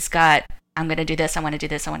 but she's got, I'm going to do this, I want to do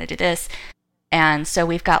this, I want to do this. And so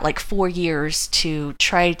we've got like 4 years to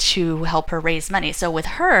try to help her raise money. So with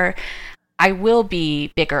her, I will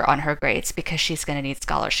be bigger on her grades because she's going to need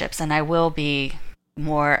scholarships. And I will be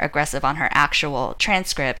more aggressive on her actual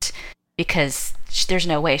transcript because there's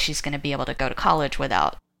no way she's going to be able to go to college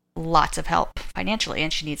without lots of help financially.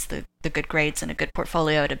 And she needs the good grades and a good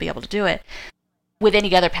portfolio to be able to do it. With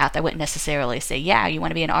any other path, I wouldn't necessarily say, yeah, you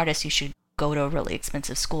want to be an artist, you should go to a really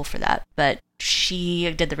expensive school for that. But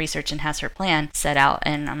she did the research and has her plan set out,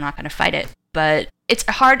 and I'm not going to fight it. But it's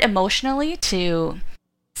hard emotionally to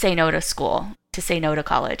say no to school, to say no to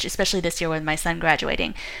college, especially this year with my son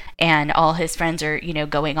graduating and all his friends are,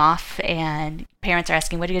 going off and parents are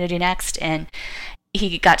asking, what are you going to do next? And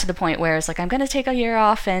he got to the point where it's like, I'm going to take a year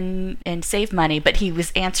off and save money. But he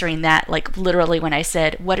was answering that like literally when I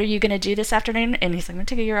said, what are you going to do this afternoon? And he's like, I'm going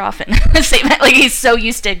to take a year off and save money. Like, he's so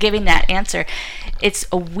used to giving that answer. It's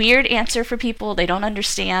a weird answer for people. They don't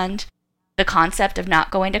understand the concept of not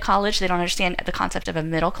going to college. They don't understand the concept of a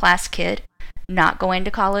middle class kid not going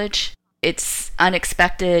to college. It's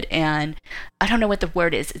unexpected, and I don't know what the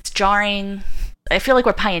word is. It's jarring. I feel like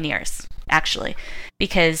we're pioneers, actually,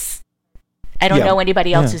 because I don't know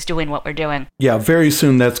anybody else is doing what we're doing. Yeah, very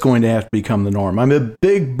soon that's going to have to become the norm. I'm a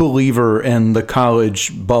big believer in the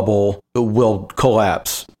college bubble will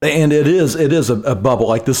collapse. And it is a bubble.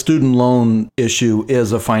 Like the student loan issue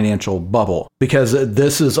is a financial bubble because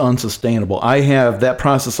this is unsustainable. I have that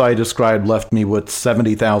process I described left me with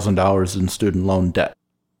 $70,000 in student loan debt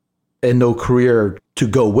and no career to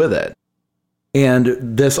go with it. And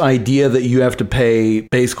this idea that you have to pay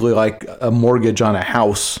basically like a mortgage on a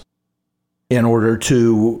house in order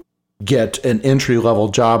to get an entry-level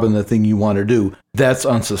job in the thing you want to do, that's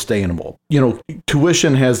unsustainable. You know,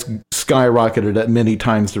 tuition has skyrocketed at many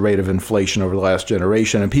times the rate of inflation over the last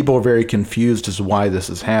generation, and people are very confused as to why this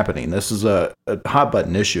is happening. This is a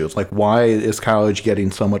hot-button issue. It's like, why is college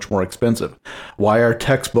getting so much more expensive? Why are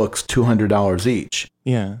textbooks $200 each?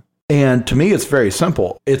 Yeah. And to me, it's very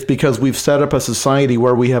simple. It's because we've set up a society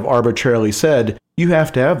where we have arbitrarily said, you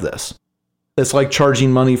have to have this. It's like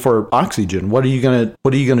charging money for oxygen. What are you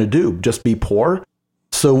gonna do? Just be poor?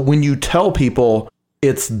 So when you tell people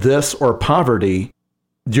it's this or poverty,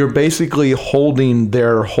 you're basically holding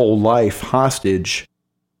their whole life hostage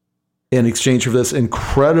in exchange for this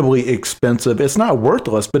incredibly expensive. It's not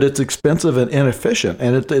worthless, but it's expensive and inefficient.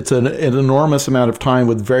 And it's an enormous amount of time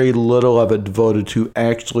with very little of it devoted to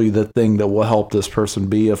actually the thing that will help this person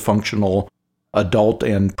be a functional adult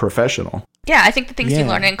and professional. Yeah, I think the things you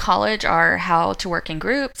learn in college are how to work in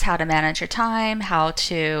groups, how to manage your time, how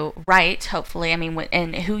to write, hopefully. I mean,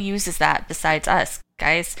 and who uses that besides us,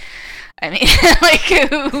 guys? I mean, like,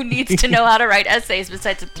 who needs to know how to write essays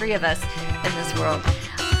besides the three of us in this world?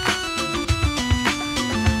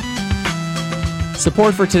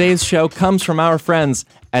 Support for today's show comes from our friends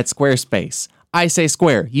at Squarespace. I say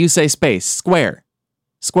square, you say space, square.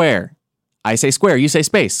 Square. I say square, you say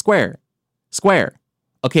space, square. Square.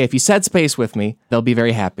 Okay, if you said space with me, they'll be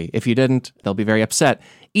very happy. If you didn't, they'll be very upset.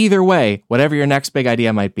 Either way, whatever your next big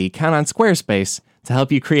idea might be, count on Squarespace to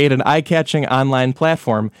help you create an eye-catching online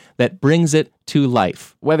platform that brings it to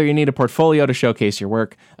life. Whether you need a portfolio to showcase your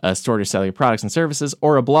work, a store to sell your products and services,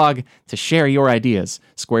 or a blog to share your ideas,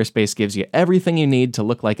 Squarespace gives you everything you need to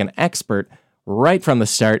look like an expert right from the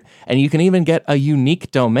start, and you can even get a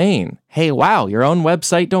unique domain. Hey, wow, your own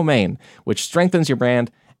website domain, which strengthens your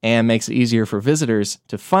brand and makes it easier for visitors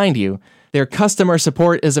to find you. Their customer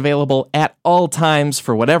support is available at all times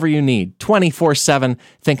for whatever you need, 24/7.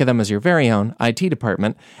 Think of them as your very own IT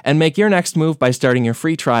department, and make your next move by starting your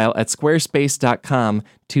free trial at squarespace.com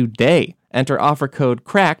today. Enter offer code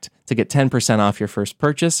CRACKED to get 10% off your first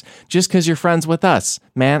purchase just because you're friends with us.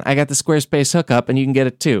 Man, I got the Squarespace hookup and you can get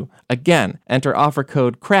it too. Again, enter offer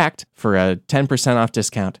code CRACKED for a 10% off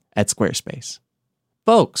discount at Squarespace.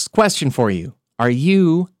 Folks, question for you. Are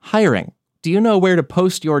you hiring? Do you know where to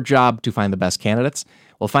post your job to find the best candidates?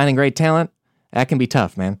 Well, finding great talent, that can be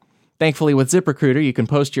tough, man. Thankfully, with ZipRecruiter, you can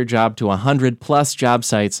post your job to 100+ job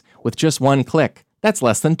sites with just one click. That's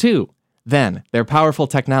less than 2. Then, their powerful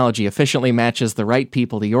technology efficiently matches the right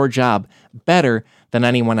people to your job better than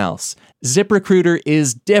anyone else. ZipRecruiter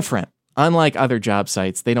is different. Unlike other job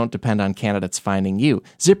sites, they don't depend on candidates finding you.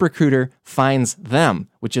 ZipRecruiter finds them,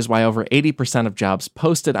 which is why over 80% of jobs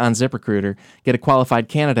posted on ZipRecruiter get a qualified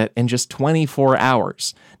candidate in just 24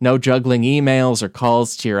 hours. No juggling emails or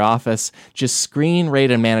calls to your office. Just screen,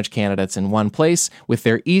 rate, and manage candidates in one place with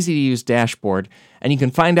their easy-to-use dashboard. And you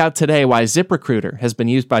can find out today why ZipRecruiter has been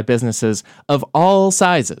used by businesses of all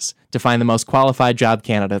sizes to find the most qualified job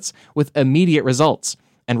candidates with immediate results.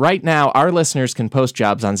 And right now, our listeners can post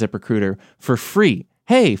jobs on ZipRecruiter for free.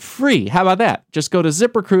 Hey, free. How about that? Just go to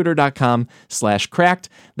ZipRecruiter.com/cracked.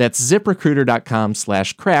 That's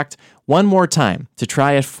ZipRecruiter.com/cracked. One more time. To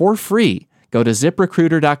try it for free, go to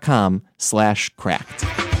ZipRecruiter.com/cracked.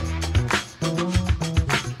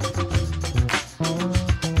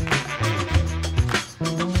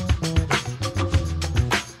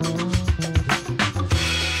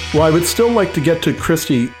 Well, I would still like to get to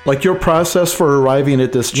Christy, like your process for arriving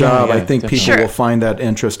at this job. Yeah, I think definitely. people will find that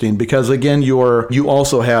interesting because, again, you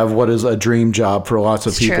also have what is a dream job for lots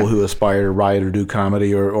of people who aspire to write or do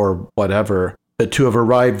comedy or whatever. But to have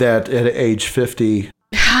arrived at age 50.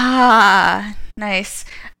 Ah, nice.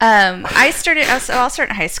 I'll start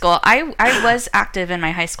in high school. I was active in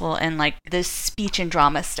my high school in like the speech and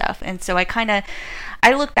drama stuff. And so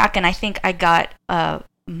I look back and I think I got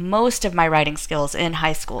most of my writing skills in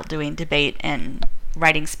high school doing debate and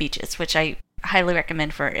writing speeches, which I highly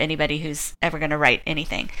recommend for anybody who's ever going to write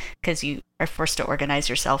anything, because you are forced to organize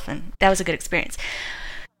yourself, and that was a good experience.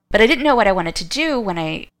 But I didn't know what I wanted to do when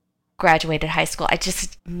I graduated high school. I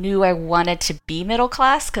just knew I wanted to be middle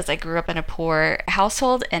class because I grew up in a poor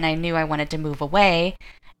household, and I knew I wanted to move away,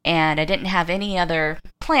 and I didn't have any other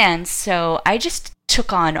plans, so I just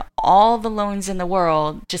took on all the loans in the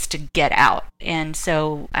world just to get out. And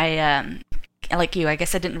so I, like you, I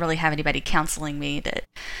guess I didn't really have anybody counseling me that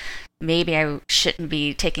maybe I shouldn't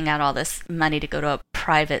be taking out all this money to go to a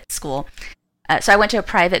private school. So I went to a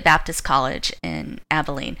private Baptist college in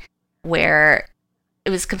Abilene, where it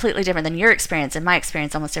was completely different than your experience. In my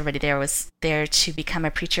experience, almost everybody there was there to become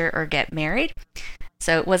a preacher or get married.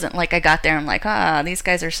 So it wasn't like I got there and I'm like, these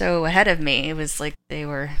guys are so ahead of me. It was like they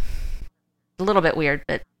were a little bit weird,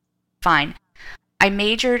 but fine. I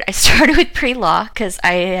started with pre-law because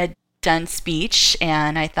I had done speech,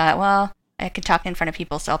 and I thought, well, I can talk in front of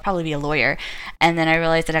people, so I'll probably be a lawyer. And then I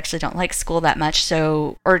realized I actually don't like school that much,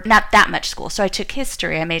 or not that much school. So I took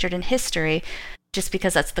history. I majored in history just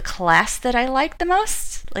because that's the class that I liked the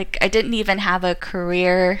most. Like, I didn't even have a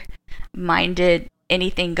career-minded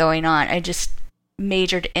anything going on. I just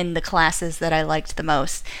majored in the classes that I liked the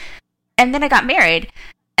most. And then I got married,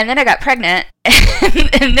 and then I got pregnant,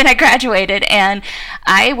 and then I graduated, and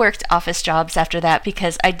I worked office jobs after that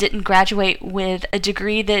because I didn't graduate with a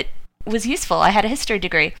degree that was useful. I had a history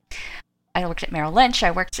degree. I worked at Merrill Lynch.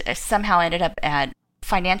 I somehow ended up at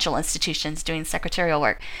financial institutions doing secretarial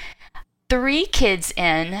work. 3 kids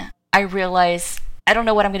in, I realized I don't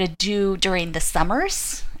know what I'm going to do during the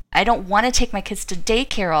summers. I don't want to take my kids to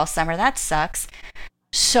daycare all summer. That sucks.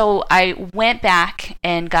 So I went back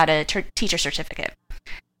and got a teacher certificate,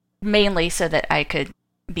 mainly so that I could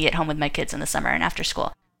be at home with my kids in the summer and after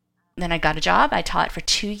school. Then I got a job. I taught for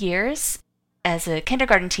 2 years as a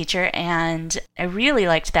kindergarten teacher, and I really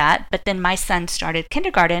liked that. But then my son started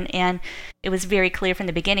kindergarten, and it was very clear from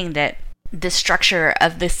the beginning that the structure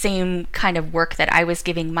of the same kind of work that I was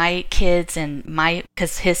giving my kids and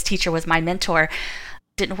because his teacher was my mentor,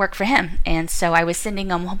 didn't work for him. And so I was sending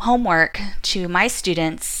him homework to my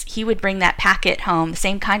students. He would bring that packet home, the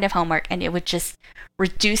same kind of homework, and it would just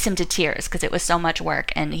reduce him to tears because it was so much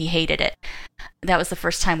work, and he hated it. That was the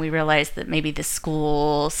first time we realized that maybe the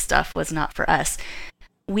school stuff was not for us.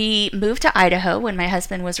 We moved to Idaho when my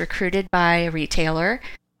husband was recruited by a retailer.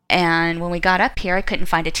 And when we got up here, I couldn't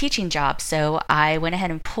find a teaching job. So I went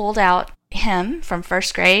ahead and pulled out him from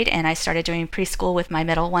first grade, and I started doing preschool with my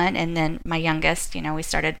middle one. And then my youngest, we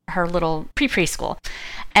started her little preschool.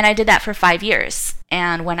 And I did that for 5 years.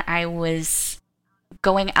 And when I was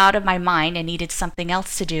going out of my mind and needed something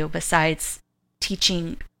else to do besides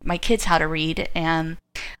teaching my kids how to read, and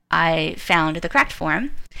I found the Cracked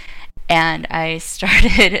Forum, and I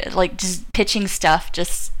started just pitching stuff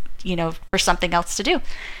for something else to do.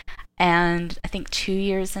 And I think 2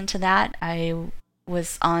 years into that, I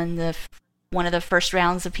was on one of the first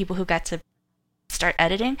rounds of people who got to start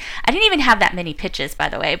editing. I didn't even have that many pitches, by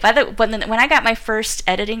the way. When I got my first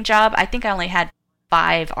editing job, I think I only had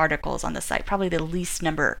 5 articles on the site, probably the least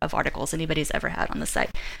number of articles anybody's ever had on the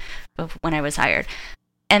site when I was hired.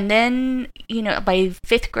 And then, by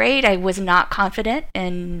 5th grade, I was not confident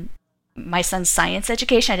in my son's science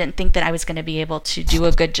education. I didn't think that I was going to be able to do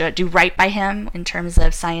a good job, do right by him in terms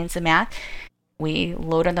of science and math. We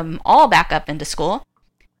loaded them all back up into school,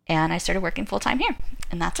 and I started working full-time here.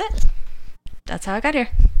 And that's it. That's how I got here.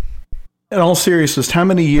 In all seriousness, how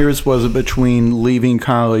many years was it between leaving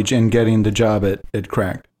college and getting the job at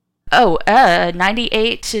Cracked?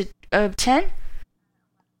 98 to 10?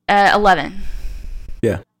 11.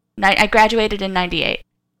 Yeah. I graduated in 98.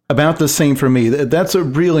 About the same for me. That's a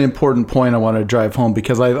really important point I want to drive home,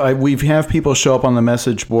 because we have people show up on the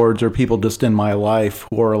message boards, or people just in my life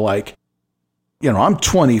who are like, I'm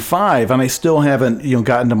 25 and I still haven't,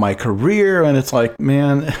 gotten to my career. And it's like,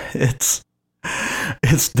 man, it's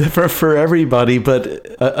different for everybody.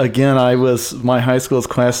 But again, my high school's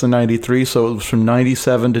class in 93. So it was from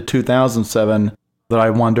 97 to 2007 that I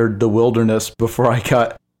wandered the wilderness before I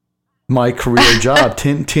got my career job.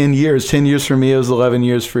 10 years. 10 years for me, it was 11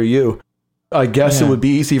 years for you. I guess It would be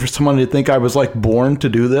easy for someone to think I was born to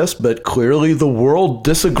do this, but clearly the world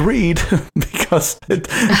disagreed because it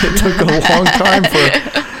took a long time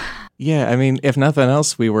for... Yeah, I mean, if nothing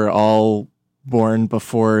else, we were all born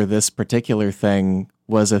before this particular thing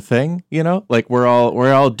was a thing, We're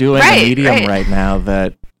all doing a medium right now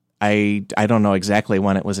that I don't know exactly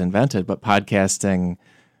when it was invented, but podcasting,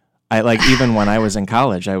 even when I was in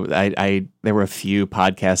college, I there were a few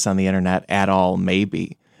podcasts on the internet at all,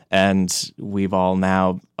 maybe. And we've all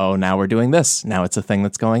now we're doing this. Now it's a thing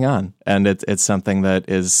that's going on. And it's something that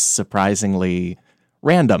is surprisingly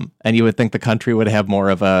random. And you would think the country would have more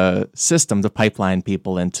of a system to pipeline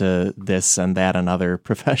people into this and that and other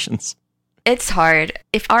professions. It's hard.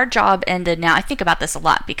 If our job ended now, I think about this a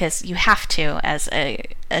lot because you have to as a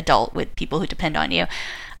adult with people who depend on you.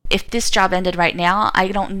 If this job ended right now, I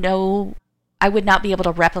don't know, I would not be able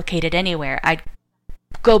to replicate it anywhere. I'd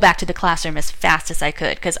go back to the classroom as fast as I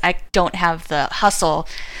could because I don't have the hustle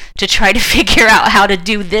to try to figure out how to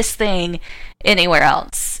do this thing anywhere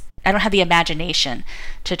else. I don't have the imagination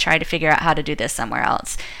to try to figure out how to do this somewhere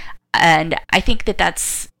else. And I think that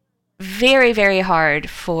that's very, very hard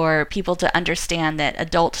for people to understand that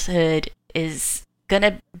adulthood is going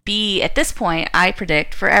to be, at this point, I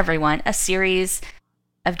predict for everyone, a series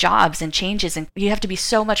of jobs and changes. And you have to be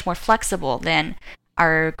so much more flexible than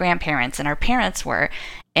our grandparents and our parents were.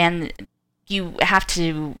 And you have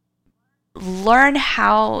to learn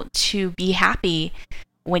how to be happy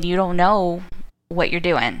when you don't know what you're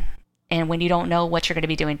doing and when you don't know what you're going to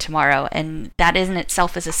be doing tomorrow. And that in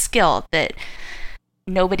itself is a skill that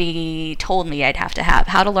nobody told me I'd have to have.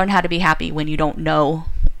 How to learn how to be happy when you don't know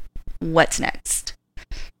what's next.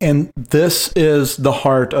 And this is the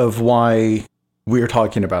heart of why we're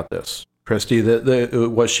talking about this, Christy.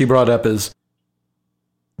 What she brought up is,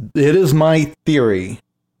 it is my theory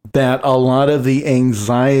that a lot of the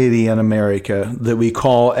anxiety in America that we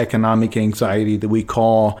call economic anxiety, that we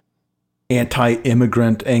call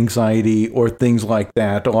anti-immigrant anxiety or things like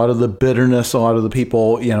that, a lot of the bitterness, a lot of the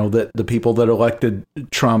people, the people that elected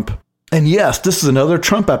Trump. And yes, this is another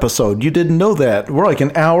Trump episode. You didn't know that. We're like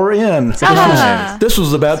an hour in. This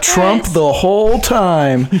was about Trump the whole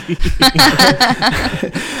time. He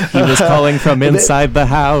was calling from inside the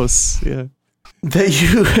house. Yeah. That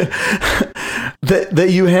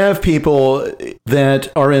you have people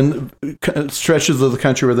that are in stretches of the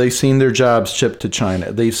country where they've seen their jobs shipped to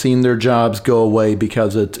China. They've seen their jobs go away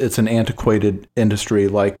because it's an antiquated industry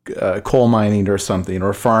like coal mining or something,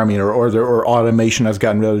 or farming, or automation has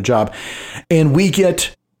gotten rid of the job. And we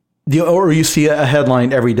get, or you see a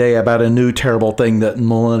headline every day about a new terrible thing that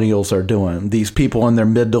millennials are doing. These people in their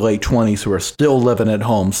mid to late 20s who are still living at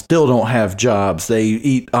home, still don't have jobs. They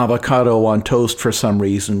eat avocado on toast for some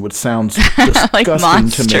reason, which sounds disgusting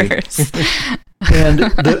to me. And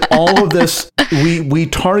all of this, we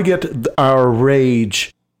target our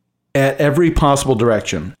rage at every possible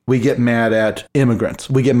direction. We get mad at immigrants.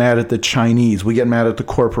 We get mad at the Chinese. We get mad at the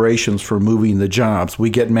corporations for moving the jobs. We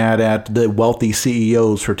get mad at the wealthy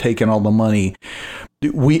CEOs for taking all the money.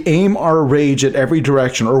 We aim our rage at every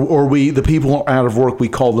direction, or the people out of work, we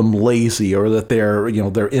call them lazy, or that they're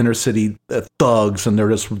inner city thugs and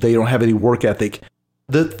they don't have any work ethic.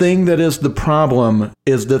 The thing that is the problem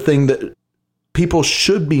is the thing that people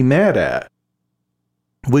should be mad at,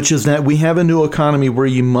 which is that we have a new economy where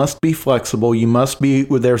you must be flexible. You must be,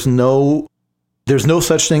 there's no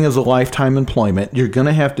such thing as a lifetime employment. You're going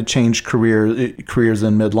to have to change careers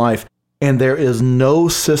in midlife. And there is no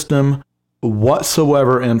system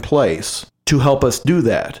whatsoever in place to help us do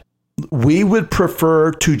that. We would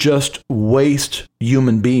prefer to just waste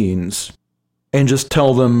human beings and just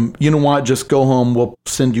tell them, you know what, just go home. We'll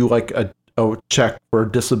send you like a check for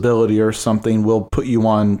disability or something. We'll put you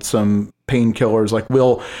on some painkillers.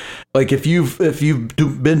 If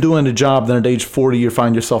you've been doing a job, then at age 40 you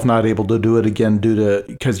find yourself not able to do it again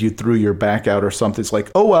because you threw your back out or something. It's like,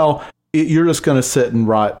 oh well, you're just going to sit and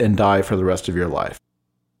rot and die for the rest of your life.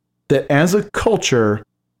 That as a culture,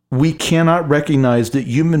 we cannot recognize that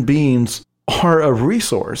human beings are a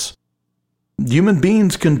resource. Human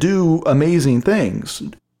beings can do amazing things.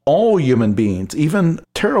 All human beings, even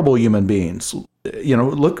terrible human beings.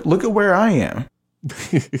 Look at where I am.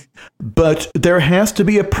 But there has to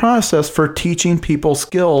be a process for teaching people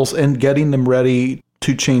skills and getting them ready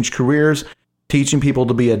to change careers, teaching people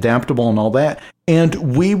to be adaptable and all that.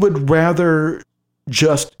 And we would rather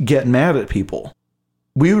just get mad at people.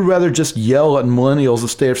 We would rather just yell at millennials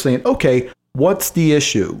instead of saying, okay, what's the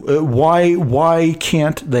issue? Why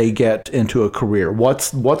can't they get into a career?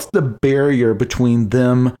 What's the barrier between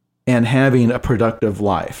them and having a productive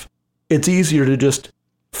life? It's easier to just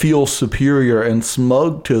feel superior and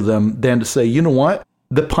smug to them than to say, you know what?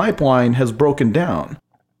 The pipeline has broken down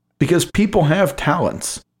because people have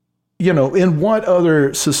talents. In what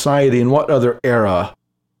other society, in what other era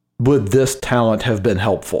would this talent have been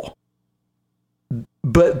helpful?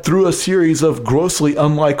 But through a series of grossly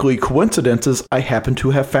unlikely coincidences, I happen to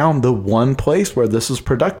have found the one place where this is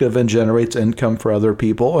productive and generates income for other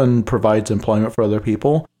people and provides employment for other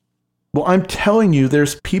people. Well, I'm telling you,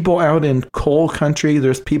 there's people out in coal country,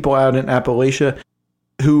 there's people out in Appalachia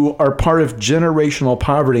who are part of generational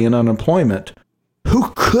poverty and unemployment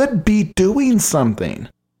who could be doing something.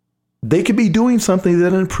 They could be doing something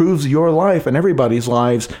that improves your life and everybody's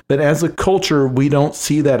lives, but as a culture, we don't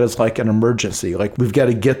see that as like an emergency. Like, we've got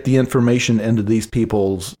to get the information into these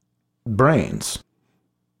people's brains.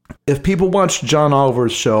 If people watch John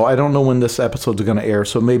Oliver's show, I don't know when this episode's going to air,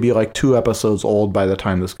 so maybe like 2 episodes old by the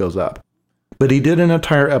time this goes up. But he did an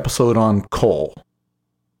entire episode on coal.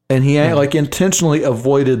 And he like intentionally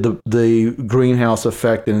avoided the greenhouse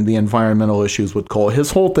effect and the environmental issues with coal.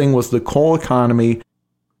 His whole thing was the coal economy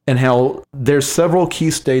and how there's several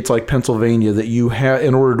key states like Pennsylvania that you have,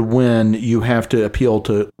 in order to win, you have to appeal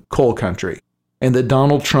to coal country. And that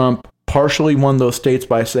Donald Trump partially won those states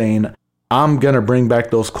by saying, I'm going to bring back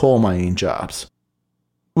those coal mining jobs,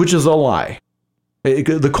 which is a lie.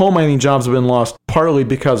 The coal mining jobs have been lost partly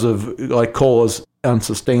because of like coal is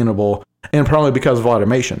unsustainable and probably because of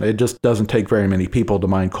automation. It just doesn't take very many people to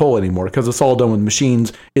mine coal anymore because it's all done with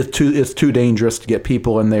machines. It's too dangerous to get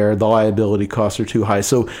people in there. The liability costs are too high.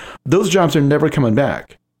 So those jobs are never coming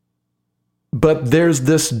back. But there's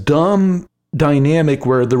this dumb dynamic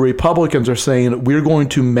where the Republicans are saying we're going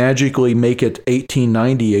to magically make it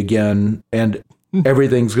 1890 again and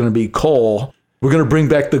everything's going to be coal. We're going to bring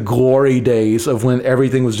back the glory days of when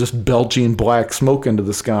everything was just belching black smoke into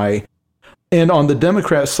the sky. And on the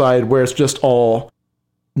Democrat side, where it's just all,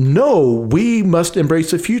 no, we must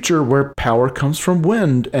embrace a future where power comes from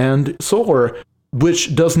wind and solar,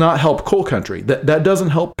 which does not help coal country. That doesn't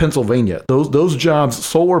help Pennsylvania. Those jobs,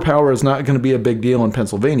 solar power is not going to be a big deal in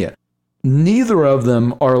Pennsylvania. Neither of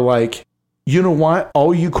them are like, you know what,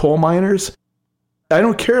 all you coal miners, I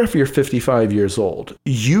don't care if you're 55 years old.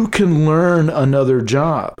 You can learn another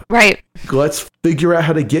job. Right. Let's figure out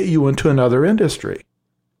how to get you into another industry.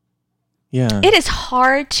 Yeah. It is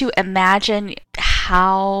hard to imagine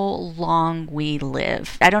how long we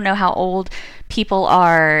live. I don't know how old people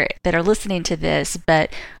are that are listening to this,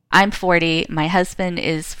 but I'm 40, my husband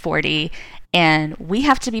is 40, and we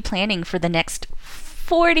have to be planning for the next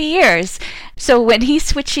 40 years. So when he's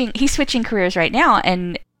switching careers right now,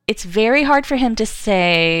 and it's very hard for him to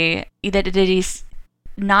say that he's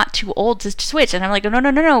not too old to switch. And I'm like,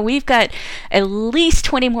 no, we've got at least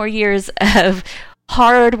 20 more years of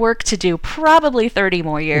hard work to do, probably 30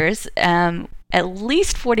 more years, at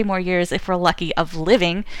least 40 more years if we're lucky of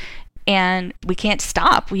living, and we can't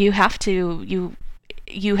stop. You have to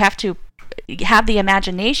have the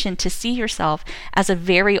imagination to see yourself as a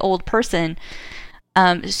very old person.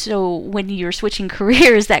 So when you're switching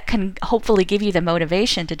careers, that can hopefully give you the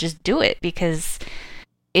motivation to just do it, because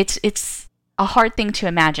it's a hard thing to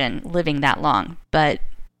imagine living that long, but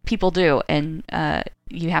people do, and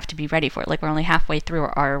you have to be ready for it. Like, we're only halfway through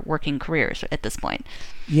our working careers at this point.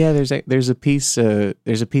 Yeah, there's a piece Patton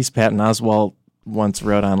Oswalt once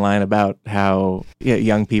wrote online about how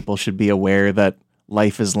young people should be aware that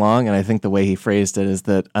life is long, and I think the way he phrased it is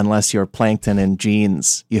that unless you're plankton and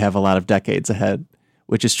genes, you have a lot of decades ahead,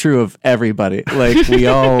 which is true of everybody. Like, we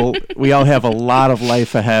all have a lot of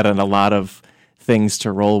life ahead and a lot of things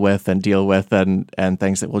to roll with and deal with, and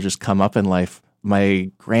things that will just come up in life. My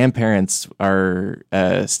grandparents are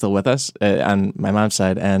still with us on my mom's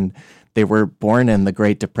side, and they were born in the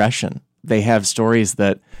Great Depression. They have stories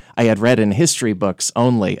that I had read in history books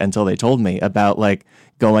only until they told me about, like,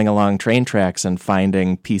 going along train tracks and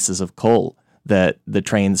finding pieces of coal that the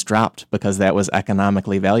trains dropped because that was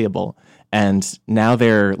economically valuable. And now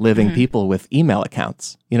they're living people with email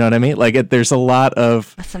accounts. You know what I mean? Like, there's a lot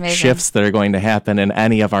of shifts that are going to happen in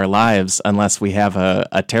any of our lives unless we have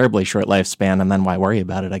a terribly short lifespan, and then why worry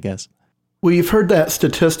about it, I guess. Well, you've heard that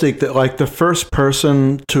statistic that, like, the first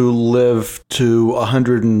person to live to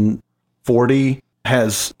 140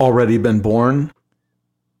 has already been born.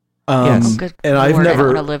 Yes. Oh, good and Lord, I've never I don't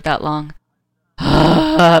want to live that long.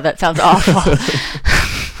 That sounds awful.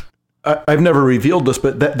 I've never revealed this,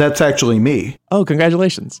 but that's actually me. Oh,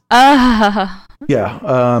 congratulations. Yeah.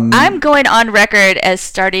 I'm going on record as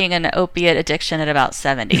starting an opiate addiction at about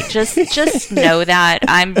 70. Just know that.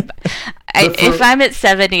 If I'm at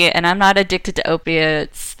 70 and I'm not addicted to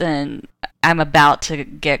opiates, then I'm about to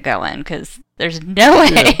get going, because there's no way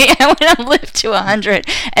I want to live to 100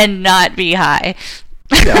 and not be high.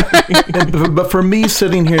 Yeah. But for me,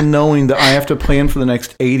 sitting here knowing that I have to plan for the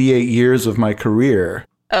next 88 years of my career,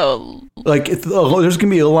 like, there's going to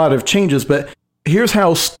be a lot of changes, but here's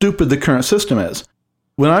how stupid the current system is.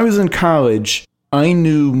 When I was in college, I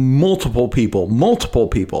knew multiple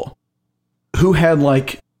people who had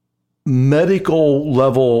like medical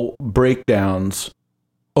level breakdowns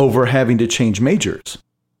over having to change majors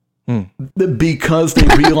because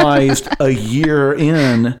they realized a year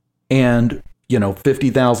in and,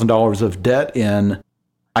 $50,000 of debt in,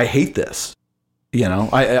 I hate this.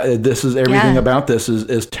 This is everything about this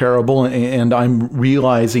is terrible. And I'm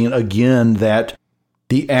realizing again that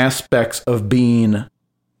the aspects of being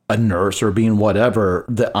a nurse or being whatever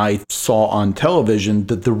that I saw on television,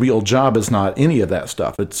 that the real job is not any of that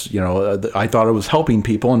stuff. It's, I thought it was helping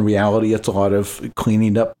people. In reality, it's a lot of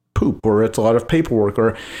cleaning up poop, or it's a lot of paperwork,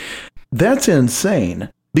 or that's insane.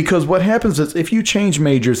 Because what happens is if you change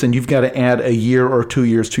majors and you've got to add a year or 2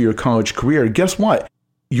 years to your college career, guess what?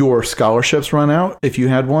 Your scholarships run out if you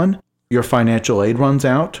had one. Your financial aid runs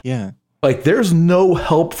out. Yeah. Like, there's no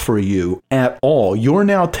help for you at all. You're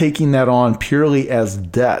now taking that on purely as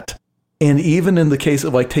debt. And even in the case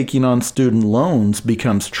of like taking on student loans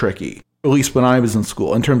becomes tricky, at least when I was in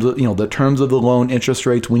school, in terms of, the terms of the loan, interest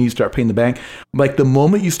rates, when you start paying the bank. Like, the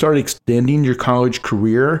moment you start extending your college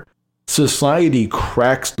career, society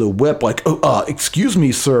cracks the whip like, excuse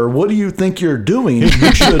me, sir, what do you think you're doing?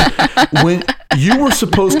 You should, when you were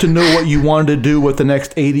supposed to know what you wanted to do with the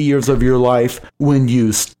next 80 years of your life when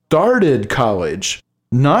you started college,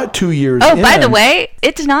 not 2 years in. By the way,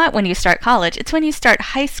 it's not when you start college. It's when you start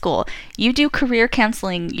high school. You do career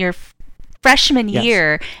counseling your freshman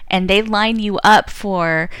year, and they line you up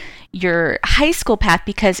for your high school path,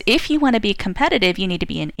 because if you want to be competitive, you need to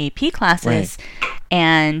be in AP classes,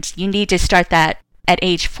 and you need to start that at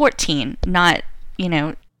age 14, not,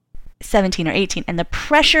 17 or 18. And the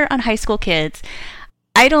pressure on high school kids,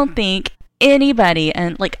 I don't think anybody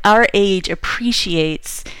and like our age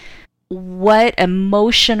appreciates what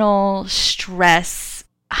emotional stress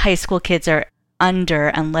high school kids are under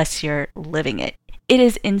unless you're living it. It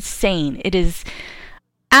is insane. It is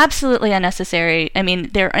absolutely unnecessary. I mean,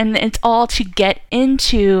 and it's all to get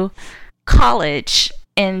into college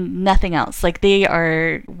and nothing else. Like, they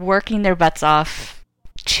are working their butts off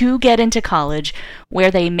to get into college,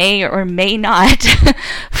 where they may or may not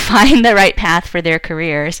find the right path for their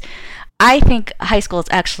careers. I think high school is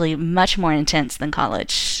actually much more intense than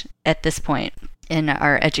college at this point in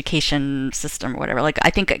our education system or whatever. Like,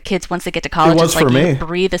 I think kids, once they get to college, it's like you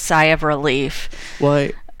breathe a sigh of relief.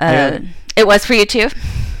 Well, it was for you too?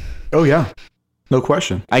 Oh, yeah. No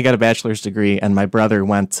question. I got a bachelor's degree, and my brother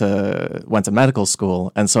went to medical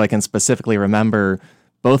school, and so I can specifically remember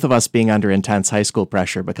both of us being under intense high school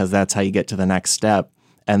pressure, because that's how you get to the next step.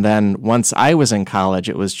 And then once I was in college,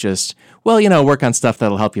 it was just, work on stuff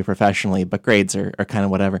that'll help you professionally, but grades are kind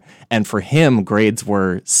of whatever. And for him, grades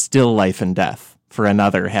were still life and death for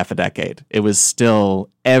another half a decade. It was still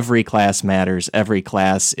every class matters. Every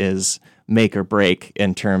class is make or break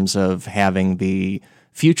in terms of having the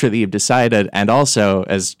future that you've decided. And also,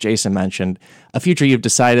 as Jason mentioned, a future you've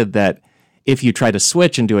decided that if you try to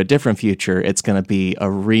switch and do a different future, it's going to be a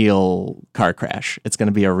real car crash. It's going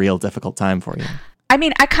to be a real difficult time for you. I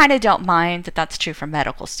mean, I kind of don't mind that that's true for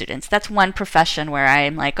medical students. That's one profession where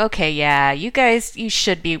I'm like, okay, yeah, you guys, you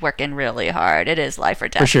should be working really hard. It is life or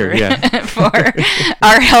death for sure, yeah. for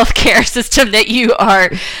our healthcare system that you are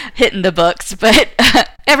hitting the books. But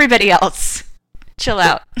everybody else, chill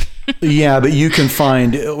out. Yeah, but you can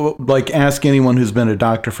find, like, ask anyone who's been a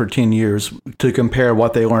doctor for 10 years to compare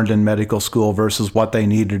what they learned in medical school versus what they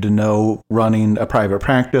needed to know running a private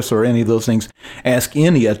practice or any of those things. Ask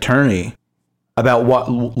any attorney about what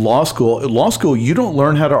law school, you don't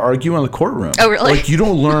learn how to argue in the courtroom. Oh, really? Like, you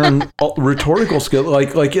don't learn rhetorical skill.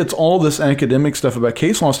 Like it's all this academic stuff about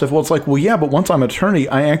case law stuff. Well, it's like, well, yeah, but once I'm an attorney,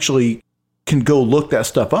 I actually can go look that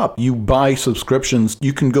stuff up. You buy subscriptions,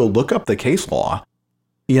 you can go look up the case law.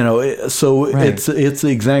 So right. It's the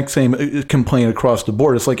exact same complaint across the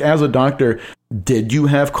board. It's like, as a doctor, did you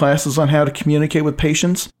have classes on how to communicate with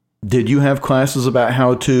patients? Did you have classes about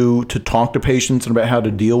how to talk to patients and about how to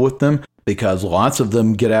deal with them? Because lots of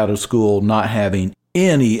them get out of school not having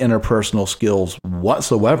any interpersonal skills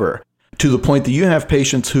whatsoever, to the point that you have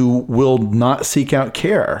patients who will not seek out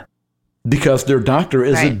care because their doctor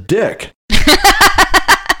is a dick.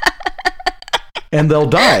 And they'll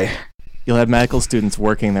die. You'll have medical students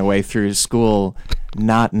working their way through school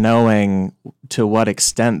not knowing to what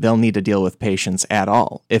extent they'll need to deal with patients at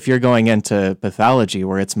all. If you're going into pathology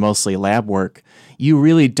where it's mostly lab work, you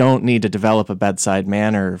really don't need to develop a bedside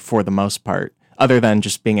manner for the most part, other than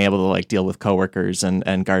just being able to like deal with coworkers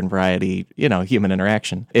and garden variety, human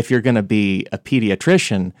interaction. If you're going to be a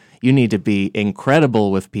pediatrician, you need to be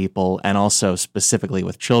incredible with people and also specifically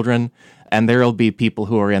with children. And there'll be people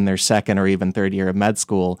who are in their second or even third year of med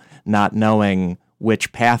school not knowing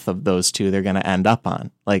which path of those two they're going to end up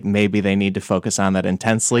on. Like maybe they need to focus on that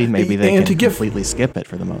intensely. Maybe they can completely skip it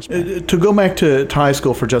for the most part. To go back to high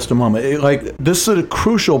school for just a moment, this is a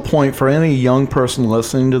crucial point for any young person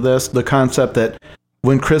listening to this, the concept that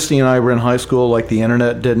when Christy and I were in high school, like the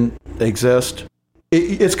internet didn't exist.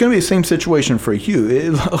 It's going to be the same situation for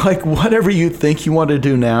you. Like whatever you think you want to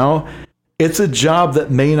do now, it's a job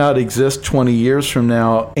that may not exist 20 years from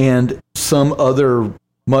now, and some other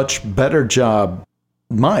much better job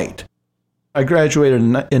might. I graduated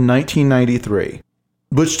in 1993,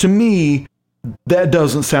 which to me, that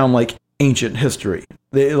doesn't sound like ancient history.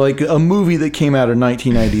 Like a movie that came out in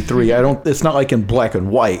 1993, it's not like in black and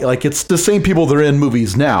white. Like it's the same people that are in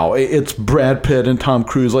movies now. It's Brad Pitt and Tom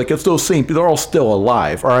Cruise. Like it's those same people. They're all still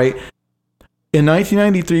alive, all right? In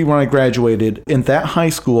 1993, when I graduated, in that high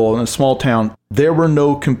school in a small town, there were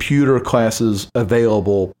no computer classes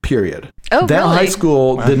available, period. Oh, that really? high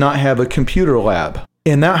school did not have a computer lab.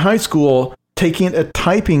 In that high school, taking a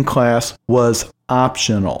typing class was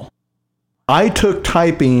optional. I took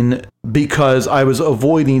typing because I was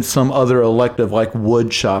avoiding some other elective like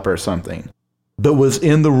wood shop or something that was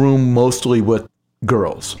in the room mostly with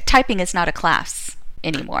girls. Typing is not a class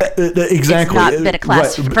anymore. Exactly. It's not been a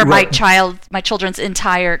class for right. my children's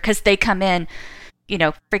entire, because they come in,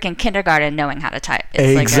 freaking kindergarten knowing how to type.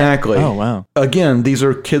 It's exactly. Oh, wow. Again, these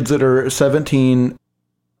are kids that are 17,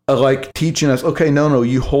 like teaching us, okay, no,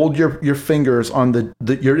 you hold your fingers on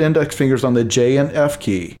your index fingers on the J and F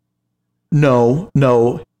key. No,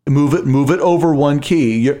 move it over one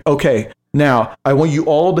key. Okay, now I want you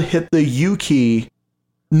all to hit the U key.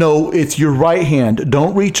 No, it's your right hand.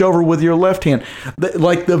 Don't reach over with your left hand.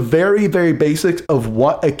 Like the very, very basics of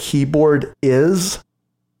what a keyboard is.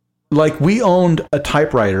 Like we owned a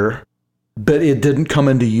typewriter, but it didn't come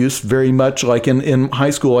into use very much. Like in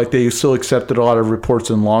high school, like they still accepted a lot of reports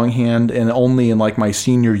in longhand, and only in like my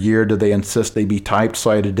senior year did they insist they be typed.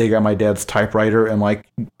 So I had to dig out my dad's typewriter and like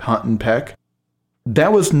hunt and peck.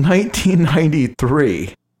 That was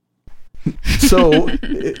 1993. So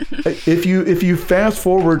if you fast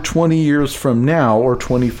forward 20 years from now, or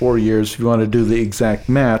 24 years if you want to do the exact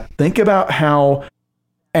math, think about how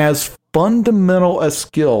as fundamental a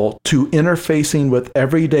skill to interfacing with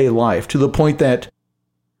everyday life, to the point that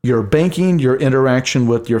your banking, your interaction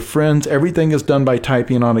with your friends, everything is done by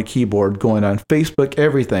typing on a keyboard, going on Facebook,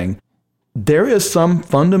 everything. There is some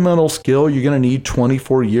fundamental skill you're going to need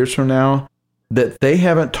 24 years from now that they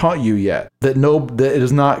haven't taught you yet, that it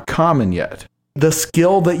is not common yet. The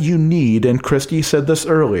skill that you need, and Christy said this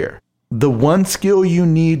earlier, the one skill you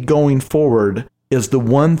need going forward is the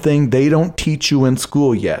one thing they don't teach you in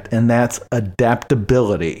school yet, and that's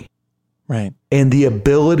adaptability. Right. And the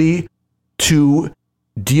ability to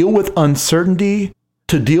deal with uncertainty,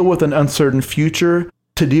 to deal with an uncertain future,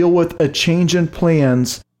 to deal with a change in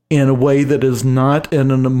plans in a way that is not an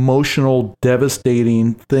emotional,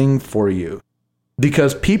 devastating thing for you.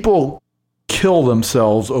 Because people kill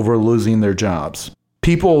themselves over losing their jobs.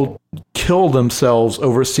 People kill themselves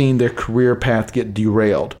over seeing their career path get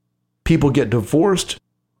derailed. People get divorced.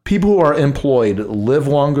 People who are employed live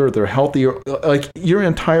longer, they're healthier. Like your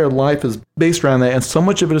entire life is based around that. And so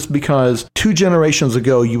much of it is because 2 generations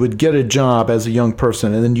ago, you would get a job as a young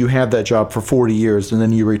person, and then you had that job for 40 years, and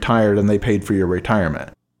then you retired and they paid for your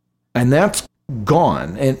retirement. And that's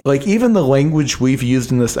gone. And like even the language we've used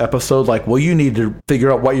in this episode, like, well, you need to figure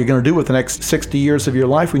out what you're going to do with the next 60 years of your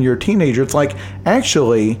life when you're a teenager. It's like,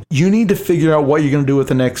 actually, you need to figure out what you're going to do with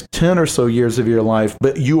the next 10 or so years of your life,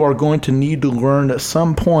 but you are going to need to learn at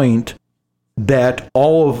some point that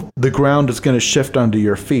all of the ground is going to shift under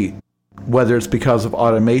your feet, whether it's because of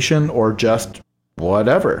automation or just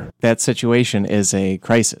whatever. That situation is a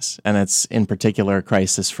crisis, and it's in particular a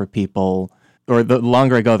crisis for people, or the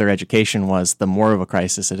longer ago their education was, the more of a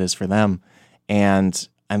crisis it is for them. And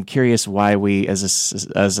I'm curious why we as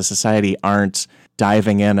a society aren't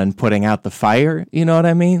diving in and putting out the fire. You know what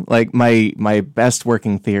I mean? Like my best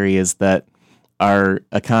working theory is that our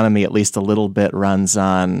economy, at least a little bit, runs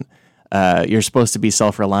on you're supposed to be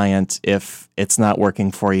self-reliant. If it's not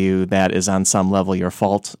working for you, that is on some level your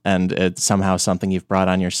fault, and it's somehow something you've brought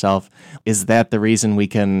on yourself. Is that the reason we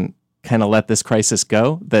can kind of let this crisis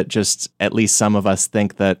go? That just at least some of us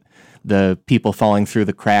think that the people falling through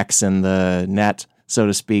the cracks in the net, so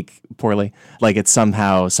to speak, poorly, like it's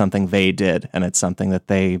somehow something they did and it's something that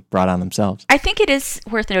they brought on themselves. I think it is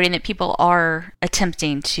worth noting that people are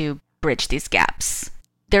attempting to bridge these gaps.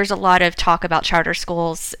 There's a lot of talk about charter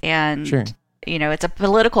schools and, Sure. It's a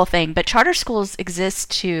political thing, but charter schools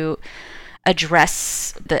exist to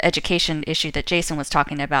address the education issue that Jason was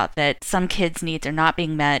talking about, that some kids' needs are not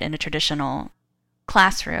being met in a traditional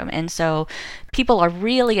classroom. And so people are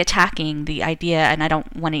really attacking the idea, and I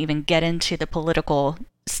don't want to even get into the political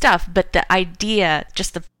stuff, but the idea,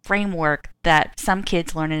 just the framework that some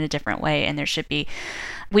kids learn in a different way, and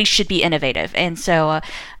we should be innovative. And so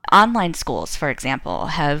online schools, for example,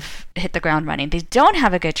 have hit the ground running. They don't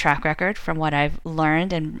have a good track record from what I've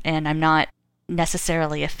learned, and I'm not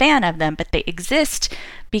necessarily a fan of them, but they exist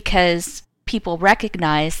because people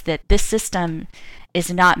recognize that this system is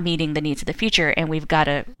not meeting the needs of the future, and we've got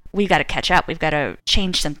to catch up. We've got to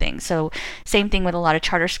change some things. So same thing with a lot of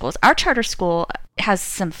charter schools. Our charter school has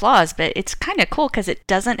some flaws, but it's kind of cool because it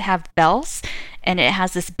doesn't have bells, and it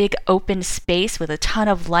has this big open space with a ton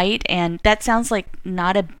of light. And that sounds like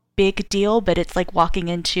not a big deal, but it's like walking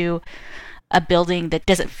into a building that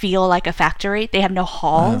doesn't feel like a factory. They have no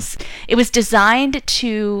halls. Wow. It was designed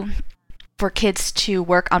for kids to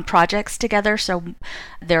work on projects together. So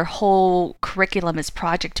their whole curriculum is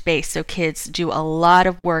project-based. So kids do a lot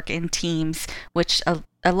of work in teams, which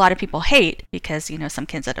a lot of people hate because, some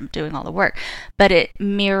kids end up doing all the work. But it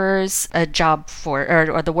mirrors a job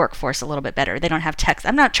or the workforce a little bit better. They don't have text.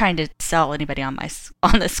 I'm not trying to sell anybody on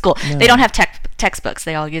this school. No. They don't have textbooks.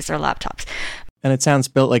 They all use their laptops. And it sounds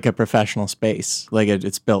built like a professional space. Like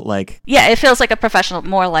it's built like... Yeah, it feels like a professional,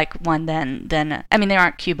 more like one than there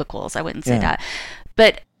aren't cubicles. I wouldn't say that.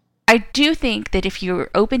 But I do think that if you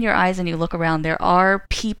open your eyes and you look around, there are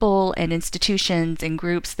people and institutions and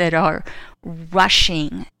groups that are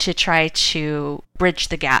rushing to try to bridge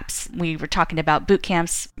the gaps. We were talking about boot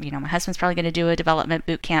camps. My husband's probably going to do a development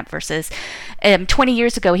boot camp versus 20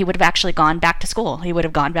 years ago, he would have actually gone back to school. He would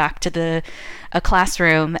have gone back to a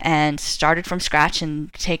classroom and started from scratch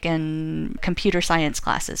and taken computer science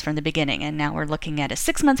classes from the beginning. And now we're looking at a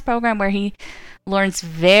 6-month program where he learns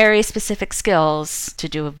very specific skills to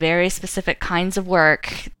do very specific kinds of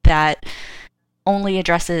work that only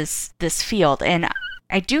addresses this field. And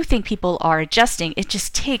I do think people are adjusting. It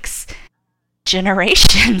just takes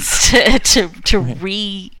generations to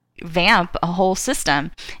revamp a whole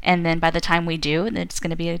system. And then by the time we do, it's going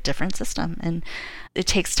to be a different system. And it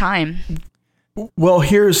takes time. Well,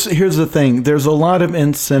 here's the thing. There's a lot of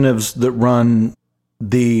incentives that run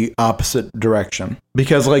the opposite direction,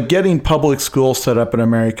 because like getting public schools set up in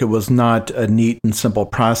America was not a neat and simple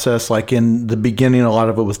process. Like in the beginning, a lot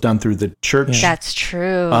of it was done through the church. Yeah. That's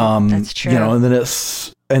true. That's true.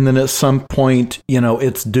 And then at some point,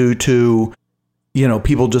 it's due to,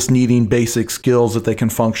 people just needing basic skills that they can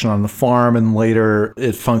function on the farm, and later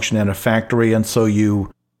it function in a factory. And so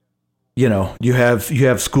you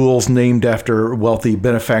have schools named after wealthy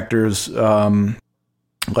benefactors,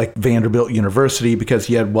 like Vanderbilt University, because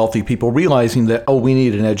you had wealthy people realizing that, we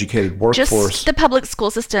need an educated workforce. Just the public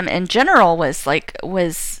school system in general was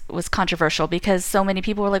controversial because so many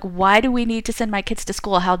people were like, why do we need to send my kids to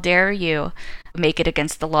school? How dare you make it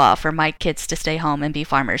against the law for my kids to stay home and be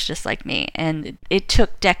farmers just like me? And it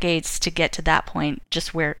took decades to get to that point,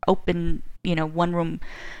 just where open, one-room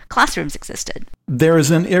classrooms existed. There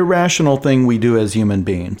is an irrational thing we do as human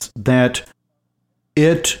beings that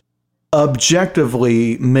it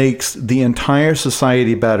objectively makes the entire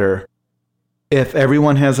society better if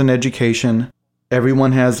everyone has an education,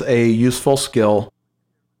 everyone has a useful skill,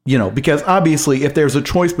 because obviously if there's a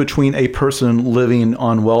choice between a person living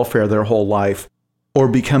on welfare their whole life or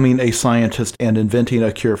becoming a scientist and inventing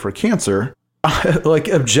a cure for cancer, like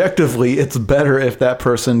objectively, it's better if that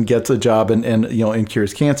person gets a job and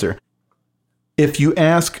cures cancer. If you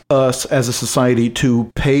ask us as a society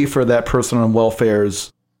to pay for that person on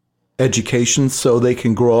welfare's education so they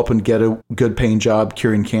can grow up and get a good paying job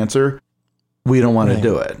curing cancer, we don't want to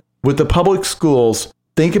do it. With the public schools,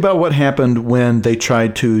 think about what happened when they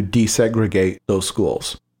tried to desegregate those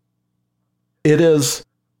schools. It is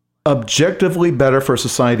objectively better for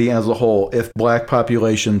society as a whole if black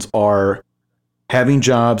populations are having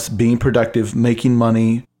jobs, being productive, making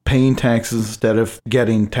money, paying taxes instead of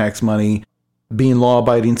getting tax money, being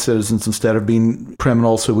law-abiding citizens instead of being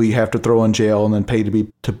criminals who we have to throw in jail and then pay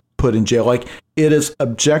to put in jail. Like, it is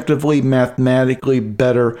objectively, mathematically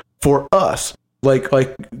better for us. Like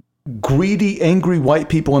greedy, angry white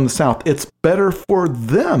people in the South, it's better for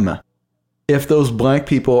them if those black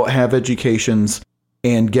people have educations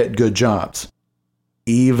and get good jobs.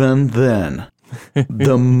 Even then,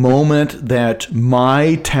 the moment that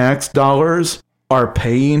my tax dollars are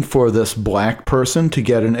paying for this black person to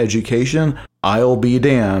get an education, I'll be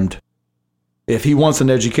damned. If he wants an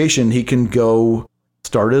education, he can go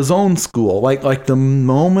start his own school. Like the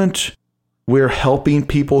moment we're helping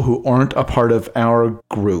people who aren't a part of our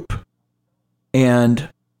group. And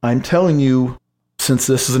I'm telling you, since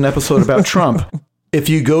this is an episode about Trump, if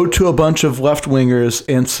you go to a bunch of left-wingers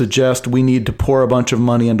and suggest we need to pour a bunch of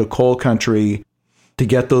money into coal country to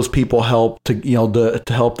get those people help, to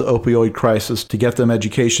help the opioid crisis, to get them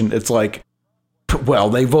education, it's like, well,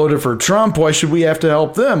 they voted for Trump. Why should we have to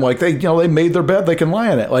help them? Like they made their bed, they can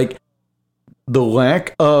lie in it. Like the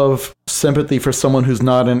lack of sympathy for someone who's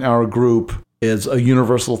not in our group is a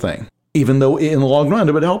universal thing, even though in the long run,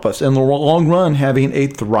 it would help us. In the long run, having a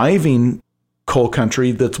thriving coal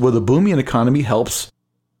country that's with a booming economy helps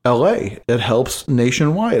LA. It helps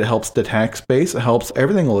nationwide. It helps the tax base. It helps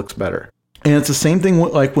everything looks better. And it's the same thing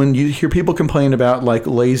like when you hear people complain about like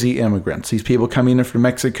lazy immigrants, these people coming in from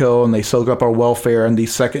Mexico and they soak up our welfare, and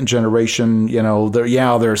these second generation,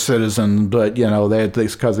 they're citizens, but they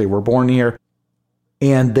because they were born here.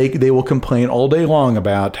 And they will complain all day long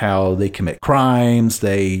about how they commit crimes,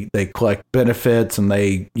 they collect benefits, and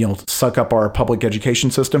they suck up our public education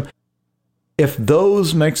system. If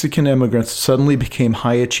those Mexican immigrants suddenly became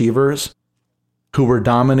high achievers who were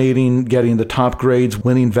dominating, getting the top grades,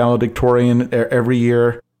 winning valedictorian every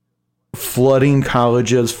year, flooding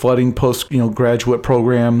colleges, flooding graduate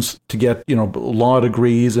programs to get law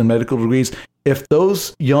degrees and medical degrees, if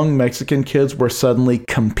those young Mexican kids were suddenly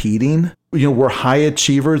competing, were high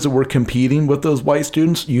achievers that were competing with those white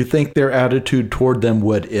students, you think their attitude toward them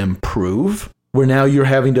would improve? Where now you're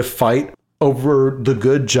having to fight over the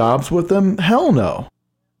good jobs with them? Hell no.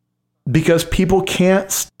 Because people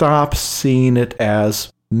can't stop seeing it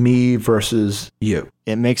as me versus you.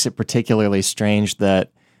 It makes it particularly strange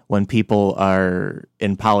that when people are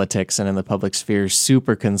in politics and in the public sphere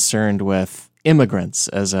super concerned with immigrants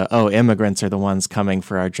as immigrants are the ones coming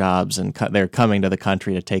for our jobs and they're coming to the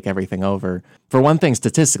country to take everything over. For one thing,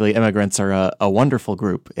 statistically, immigrants are a wonderful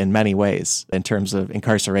group in many ways in terms of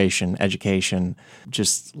incarceration, education,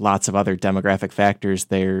 just lots of other demographic factors.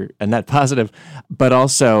 They're a net positive, but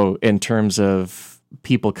also in terms of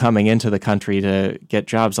people coming into the country to get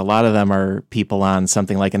jobs, a lot of them are people on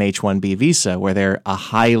something like an H-1B visa where they're a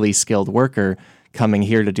highly skilled worker coming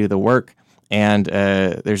here to do the work. And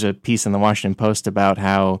there's a piece in the Washington Post about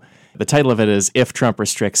how the title of it is, "If Trump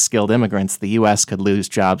Restricts Skilled Immigrants, the U.S. Could Lose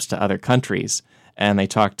Jobs to Other Countries." And they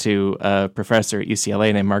talked to a professor at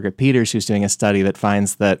UCLA named Margaret Peters, who's doing a study that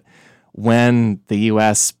finds that when the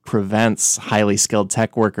U.S. prevents highly skilled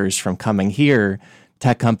tech workers from coming here,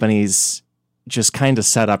 tech companies just kind of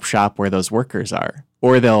set up shop where those workers are.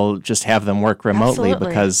 Or they'll just have them work remotely. Absolutely.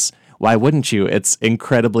 Because why wouldn't you? It's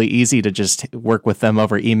incredibly easy to just work with them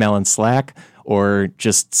over email and Slack, or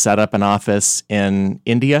just set up an office in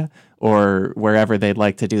India or wherever they'd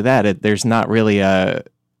like to do that. There's not really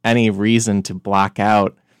any reason to block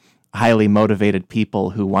out highly motivated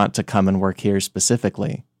people who want to come and work here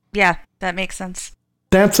specifically. Yeah, that makes sense.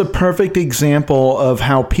 That's a perfect example of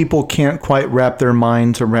how people can't quite wrap their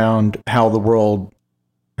minds around how the world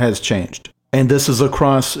has changed. And this is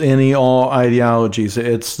across all ideologies.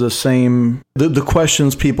 It's the same. The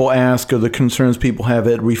questions people ask or the concerns people have,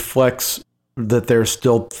 it reflects that they're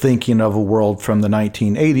still thinking of a world from the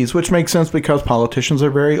 1980s, which makes sense because politicians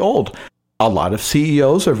are very old. A lot of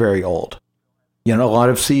CEOs are very old. A lot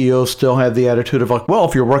of CEOs still have the attitude of like, well,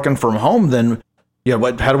 if you're working from home, then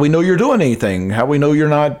how do we know you're doing anything? How do we know you're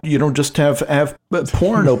not, you don't just have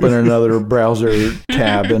porn open in another browser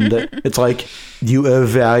tab? And it's like you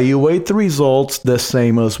evaluate the results the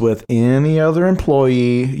same as with any other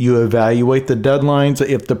employee. You evaluate the deadlines.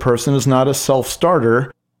 If the person is not a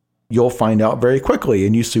self-starter, you'll find out very quickly,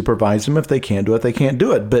 and you supervise them. If they can't do it, they can't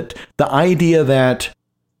do it. But the idea that,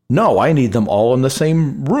 no, I need them all in the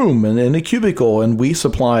same room and in a cubicle, and we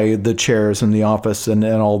supply the chairs in the office and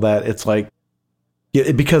all that, it's like,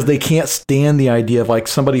 because they can't stand the idea of like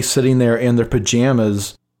somebody sitting there in their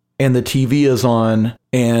pajamas and the TV is on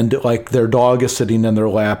and like their dog is sitting in their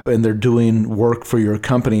lap and they're doing work for your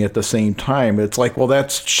company at the same time. It's like, well,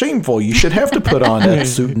 that's shameful. You should have to put on a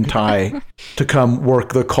suit and tie to come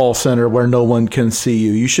work the call center where no one can see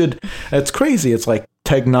you. It's crazy. It's like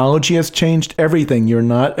technology has changed everything. You're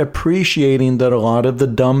not appreciating that a lot of the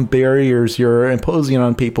dumb barriers you're imposing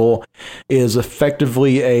on people is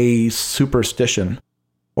effectively a superstition,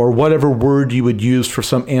 or whatever word you would use for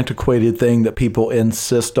some antiquated thing that people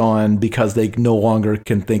insist on because they no longer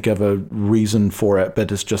can think of a reason for it,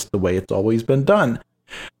 but it's just the way it's always been done.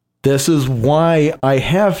 This is why I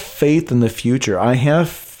have faith in the future. I have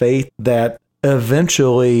faith that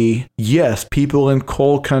eventually, yes, people in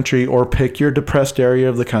coal country, or pick your depressed area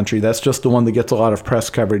of the country. That's just the one that gets a lot of press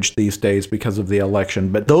coverage these days because of the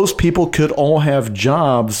election. But those people could all have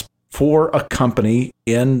jobs for a company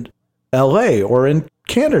in LA or in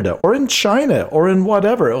Canada or in China or in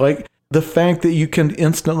whatever. Like, the fact that you can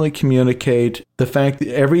instantly communicate, the fact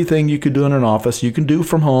that everything you could do in an office, you can do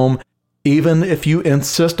from home. Even if you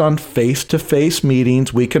insist on face-to-face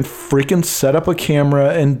meetings, we can freaking set up a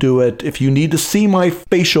camera and do it. If you need to see my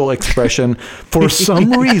facial expression for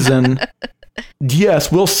some reason,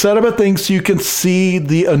 yes, we'll set up a thing so you can see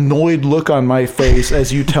the annoyed look on my face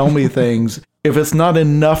as you tell me things. If it's not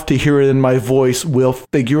enough to hear it in my voice, we'll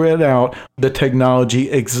figure it out. The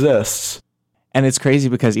technology exists. And it's crazy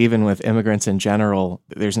because even with immigrants in general,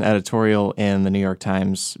 there's an editorial in the New York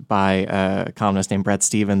Times by a columnist named Bret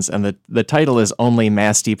Stephens, and the title is "Only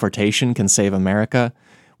Mass Deportation Can Save America,"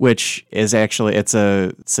 which is actually, it's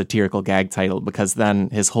a satirical gag title, because then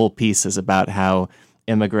his whole piece is about how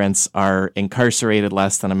immigrants are incarcerated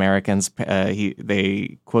less than Americans.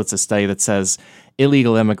 They quotes a study that says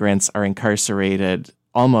illegal immigrants are incarcerated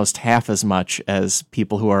almost half as much as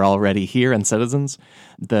people who are already here and citizens.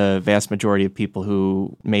 The vast majority of people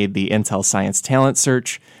who made the Intel Science Talent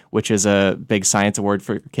Search, which is a big science award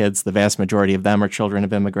for kids, the vast majority of them are children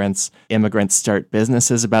of immigrants. Immigrants start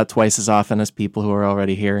businesses about twice as often as people who are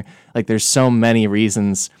already here. Like, there's so many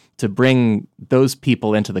reasons to bring those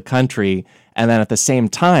people into the country, and then at the same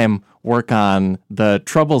time work on the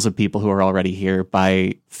troubles of people who are already here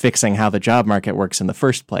by fixing how the job market works in the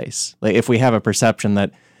first place. Like, if we have a perception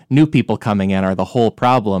that new people coming in are the whole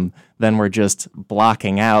problem, then we're just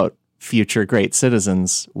blocking out future great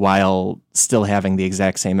citizens while still having the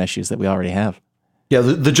exact same issues that we already have. Yeah,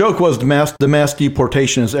 the joke was the mass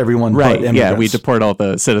deportation is everyone right, but immigrants. Yeah, we deport all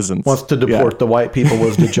the citizens. Wants to deport the white people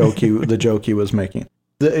was the joke he was making.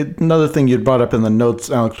 Another thing you brought up in the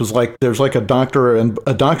notes, Alex, was like there's like a doctor and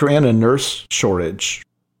a nurse shortage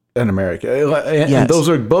in America, and those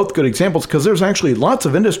are both good examples because there's actually lots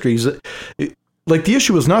of industries that, like, the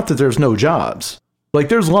issue is not that there's no jobs. Like,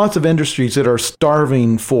 there's lots of industries that are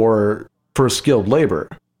starving for skilled labor.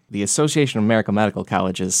 The Association of American Medical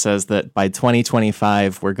Colleges says that by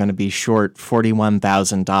 2025 we're going to be short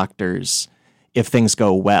 41,000 doctors if things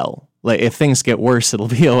go well. Like, if things get worse, it'll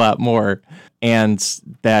be a lot more. And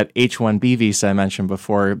that H-1B visa I mentioned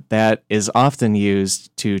before, that is often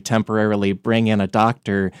used to temporarily bring in a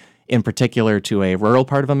doctor, in particular to a rural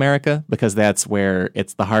part of America, because that's where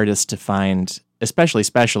it's the hardest to find, especially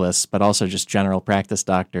specialists, but also just general practice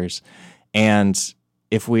doctors. And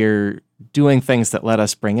if we're doing things that let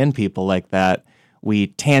us bring in people like that, we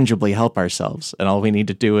tangibly help ourselves. And all we need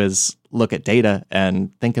to do is look at data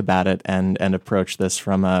and think about it and approach this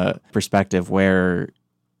from a perspective where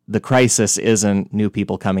the crisis isn't new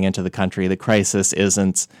people coming into the country. The crisis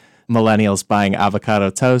isn't millennials buying avocado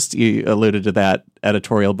toast. You alluded to that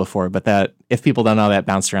editorial before, but that, if people don't know, that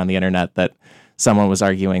bounced around the internet, that someone was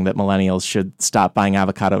arguing that millennials should stop buying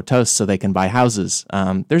avocado toast so they can buy houses.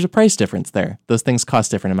 There's a price difference there. Those things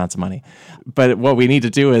cost different amounts of money. But what we need to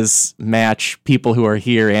do is match people who are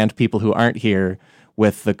here and people who aren't here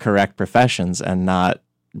with the correct professions, and not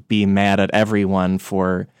be mad at everyone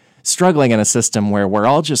for struggling in a system where we're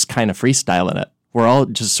all just kind of freestyling it. We're all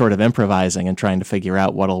just sort of improvising and trying to figure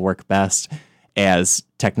out what'll work best as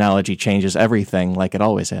technology changes everything like it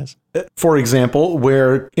always has. For example,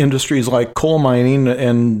 where industries like coal mining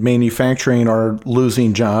and manufacturing are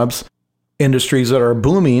losing jobs, industries that are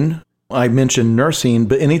booming, I mentioned nursing,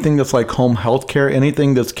 but anything that's like home health care,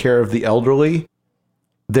 anything that's care of the elderly,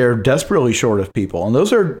 they're desperately short of people. And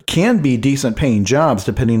those can be decent paying jobs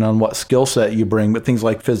depending on what skill set you bring, but things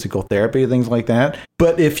like physical therapy, things like that.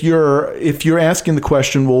 But if you're asking the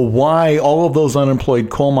question, well, why all of those unemployed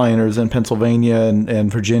coal miners in Pennsylvania and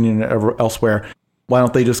Virginia and elsewhere, why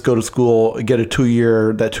don't they just go to school, get a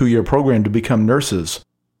 2-year program to become nurses?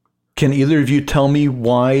 Can either of you tell me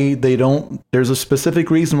why they don't? There's a specific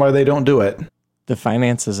reason why they don't do it. The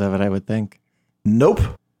finances of it, I would think. Nope.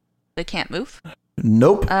 They can't move?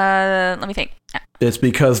 Nope. Let me think. It's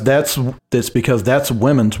because that's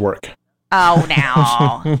women's work. Oh,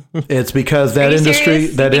 now. It's because that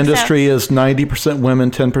industry is 90%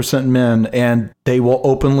 women, 10% men, and they will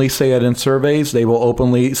openly say it in surveys. They will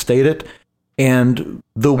openly state it. And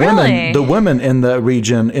the women in the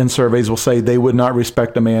region in surveys will say they would not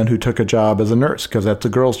respect a man who took a job as a nurse because that's a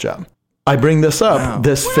girl's job. I bring this up. Wow.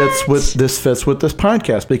 This fits with this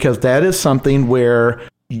podcast because that is something where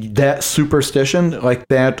that superstition, like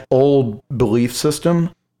that old belief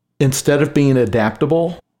system, instead of being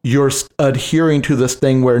adaptable, you're adhering to this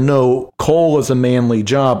thing where, no, coal is a manly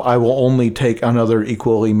job. I will only take another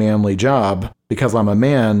equally manly job because I'm a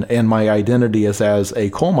man and my identity is as a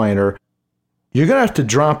coal miner. You're going to have to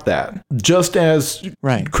drop that. Just as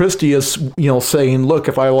Christy is, saying, look,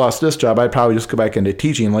 if I lost this job, I'd probably just go back into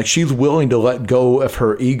teaching. Like, she's willing to let go of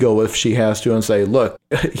her ego if she has to and say, look,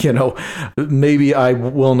 maybe I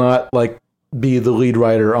will not be the lead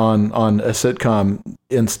writer on a sitcom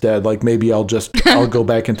instead. Like, maybe I'll go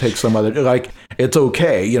back and take some other, it's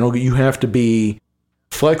okay. You have to be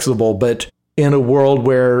flexible, but in a world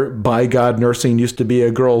where, by God, nursing used to be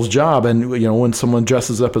a girl's job, and when someone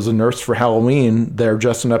dresses up as a nurse for Halloween, they're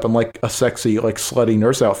dressing up in a sexy, slutty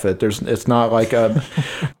nurse outfit. It's not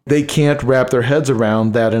they can't wrap their heads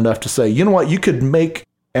around that enough to say, you know what, you could make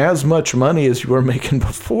as much money as you were making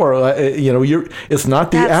before. It's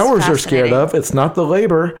not the hours they're scared of, it's not the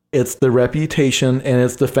labor, it's the reputation, and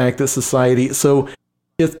it's the fact that society. So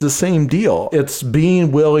it's the same deal. It's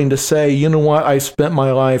being willing to say, you know what, I spent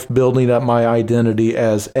my life building up my identity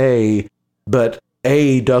as A, but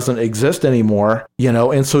A doesn't exist anymore,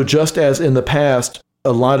 and so just as in the past,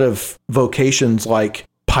 a lot of vocations like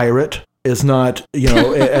pirate is not,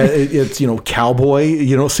 it's, cowboy,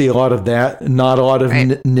 you don't see a lot of that, not a lot of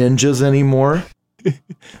ninjas anymore.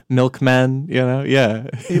 Milkmen, yeah.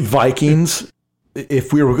 Vikings.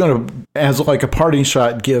 If we were going to, as a parting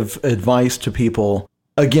shot, give advice to people,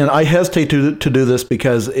 again, I hesitate to do this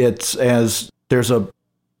because there's a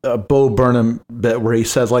Bo Burnham bit where he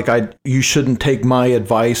says, you shouldn't take my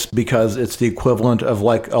advice because it's the equivalent of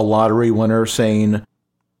a lottery winner saying,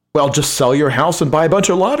 well, just sell your house and buy a bunch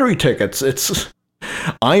of lottery tickets.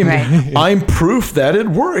 I'm proof that it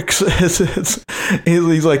works.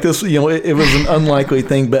 He's like this, it was an unlikely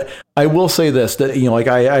thing, but I will say this, that,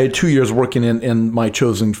 I had 2 years working in my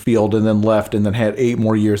chosen field and then left and then had 8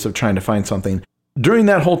 more years of trying to find something. During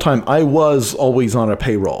that whole time, I was always on a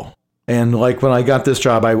payroll. And when I got this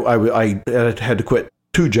job, I had to quit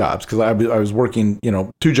 2 jobs because I was working,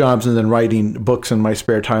 2 jobs and then writing books in my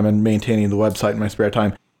spare time and maintaining the website in my spare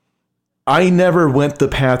time. I never went the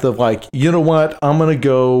path of you know what, I'm going to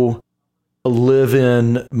go live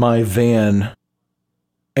in my van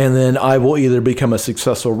and then I will either become a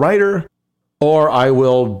successful writer or I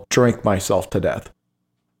will drink myself to death.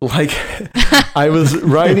 I was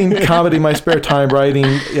writing comedy in my spare time, writing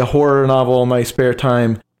a horror novel in my spare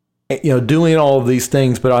time, doing all of these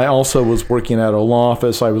things, but I also was working at a law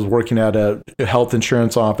office. I was working at a health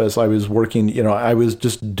insurance office. I was working, I was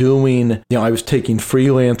just doing, I was taking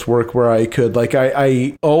freelance work where I could,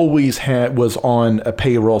 I always was on a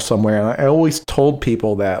payroll somewhere. And I always told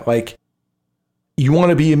people that, you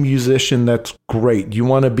want to be a musician, that's great. You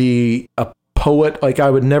want to be a poet, I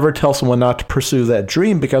would never tell someone not to pursue that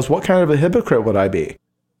dream because what kind of a hypocrite would I be?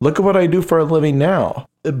 Look at what I do for a living now.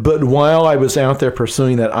 But while I was out there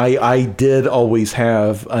pursuing that, I did always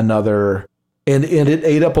have another, and it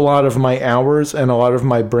ate up a lot of my hours and a lot of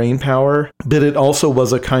my brain power, but it also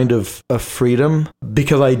was a kind of a freedom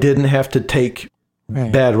because I didn't have to take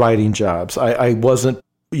bad writing jobs. I wasn't,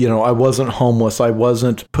 I wasn't homeless. I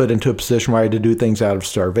wasn't put into a position where I had to do things out of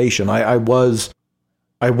starvation. I was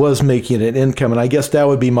making an income, and I guess that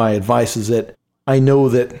would be my advice, is that I know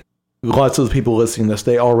that lots of the people listening to this,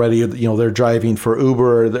 they already, they're driving for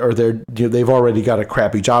Uber or they've already got a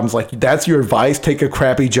crappy job. It's that's your advice? Take a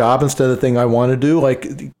crappy job instead of the thing I want to do?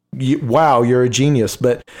 Wow, you're a genius.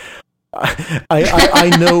 But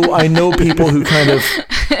I know people who kind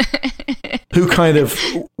of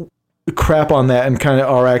crap on that and kind of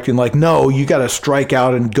are acting no, you got to strike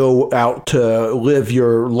out and go out to live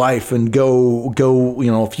your life and go,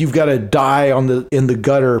 if you've got to die in the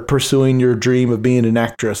gutter pursuing your dream of being an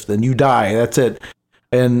actress, then you die. That's it.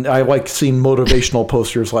 And I like seeing motivational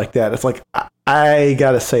posters like that. It's I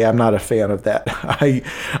got to say, I'm not a fan of that.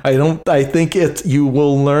 I think you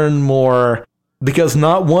will learn more because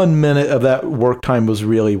not 1 minute of that work time was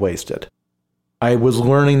really wasted. I was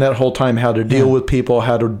learning that whole time how to deal with people,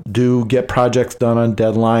 how to get projects done on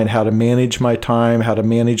deadline, how to manage my time, how to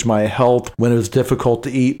manage my health when it was difficult to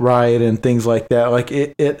eat right and things like that.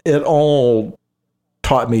 It all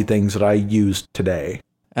taught me things that I use today.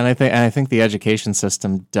 And I think the education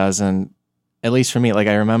system doesn't, at least for me,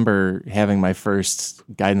 I remember having my first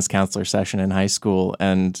guidance counselor session in high school,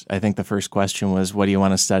 and I think the first question was, what do you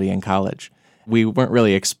want to study in college? We weren't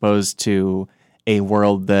really exposed to a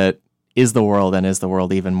world that is the world and is the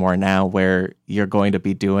world even more now, where you're going to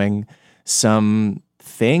be doing some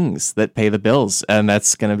things that pay the bills. And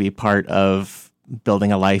that's going to be part of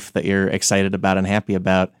building a life that you're excited about and happy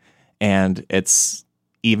about. And it's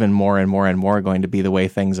even more and more and more going to be the way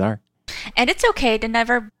things are. And it's okay to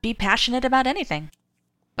never be passionate about anything.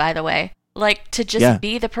 by the way. Like, to just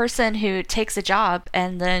be the person who takes a job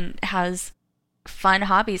and then has fun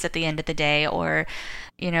hobbies at the end of the day, or,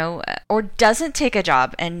 you know, or doesn't take a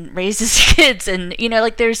job and raises kids. And, you know,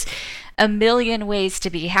 like, there's a million ways to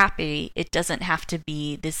be happy. It doesn't have to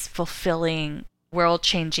be this fulfilling,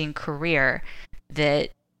 world-changing career that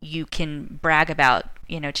you can brag about,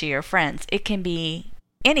 you know, to your friends. It can be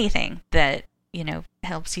anything that, you know,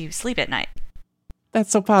 helps you sleep at night. That's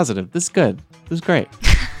so positive. This is good. This is great.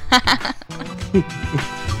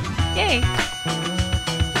 Yay.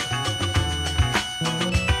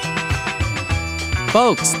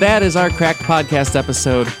 Folks, that is our Cracked Podcast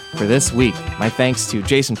episode for this week. My thanks to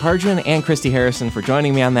Jason Pargin and Christy Harrison for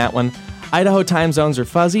joining me on that one. Idaho time zones are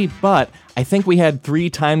fuzzy, but I think we had 3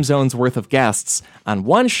 time zones worth of guests on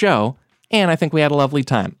one show, and I think we had a lovely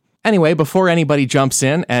time. Anyway, before anybody jumps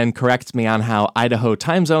in and corrects me on how Idaho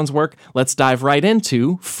time zones work, let's dive right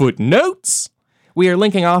into footnotes. We are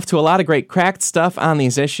linking off to a lot of great Cracked stuff on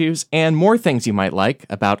these issues and more things you might like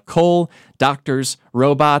about coal, doctors,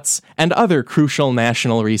 robots, and other crucial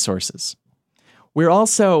national resources. We're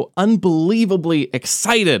also unbelievably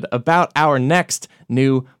excited about our next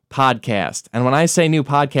new podcast. And when I say new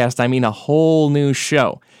podcast, I mean a whole new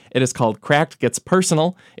show. It is called Cracked Gets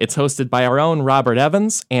Personal. It's hosted by our own Robert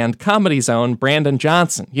Evans and Comedy's own Brandon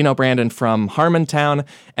Johnson. You know Brandon from Harmontown,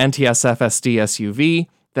 NTSFSD SUV.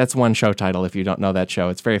 That's one show title if you don't know that show.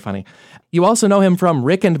 It's very funny. You also know him from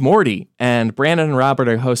Rick and Morty, and Brandon and Robert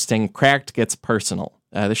are hosting Cracked Gets Personal.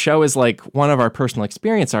 The show is like one of our personal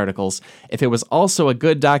experience articles if it was also a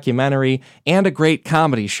good documentary and a great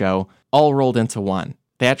comedy show all rolled into one.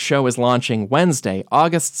 That show is launching Wednesday,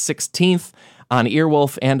 August 16th on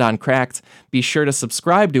Earwolf and on Cracked. Be sure to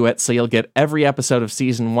subscribe to it so you'll get every episode of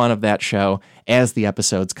season 1 of that show as the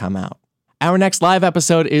episodes come out. Our next live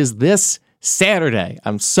episode is this Saturday.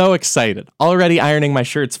 I'm so excited. Already ironing my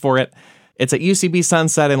shirts for it. It's at UCB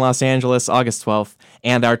Sunset in Los Angeles, August 12th,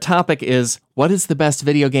 and our topic is, what is the best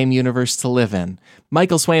video game universe to live in?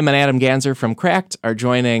 Michael Swaim and Adam Ganzer from Cracked are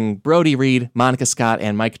joining Brody Reed, Monica Scott,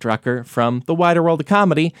 and Mike Drucker from The Wider World of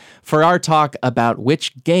Comedy for our talk about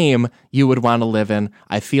which game you would want to live in.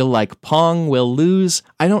 I feel like Pong will lose.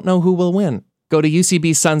 I don't know who will win. Go to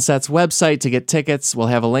UCB Sunset's website to get tickets. We'll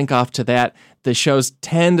have a link off to that. The shows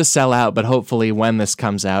tend to sell out, but hopefully when this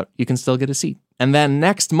comes out, you can still get a seat. And then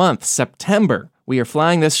next month, September, we are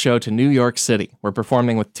flying this show to New York City. We're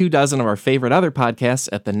performing with 24 of our favorite other podcasts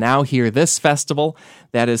at the Now Hear This Festival.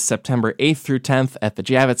 That is September 8th through 10th at the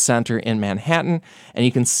Javits Center in Manhattan. And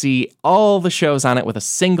you can see all the shows on it with a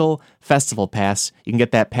single festival pass. You can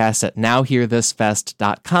get that pass at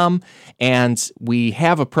nowhearthisfest.com. And we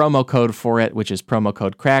have a promo code for it, which is promo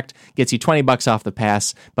code CRACKED. Gets you $20 off the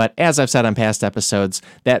pass. But as I've said on past episodes,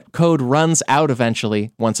 that code runs out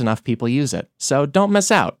eventually once enough people use it. So don't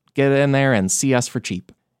miss out. Get in there and see us for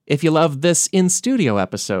cheap. If you love this in-studio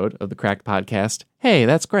episode of the Cracked Podcast, hey,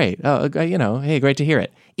 that's great. Hey, great to hear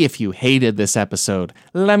it. If you hated this episode,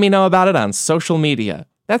 let me know about it on social media.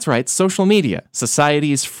 That's right, social media,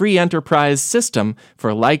 society's free enterprise system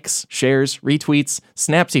for likes, shares, retweets,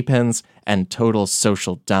 snapsy pins, and total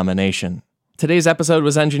social domination. Today's episode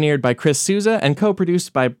was engineered by Chris Souza and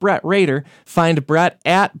co-produced by Brett Rader. Find Brett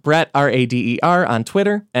at Brett, R-A-D-E-R, on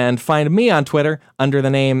Twitter, and find me on Twitter under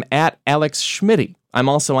the name at Alex Schmitty. I'm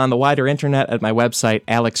also on the wider internet at my website,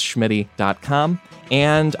 alexschmitty.com,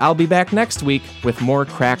 and I'll be back next week with more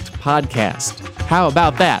Cracked Podcast. How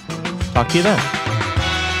about that? Talk to you then.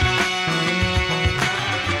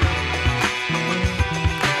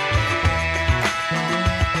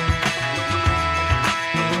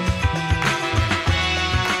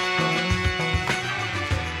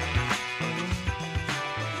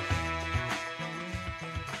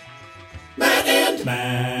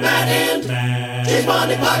 James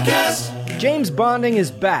Bonding Podcast. James Bonding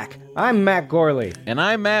is back. I'm Matt Gorley. And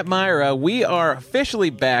I'm Matt Myra. We are officially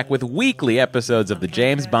back with weekly episodes of the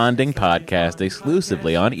James Bonding Podcast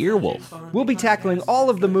exclusively on Earwolf. We'll be tackling all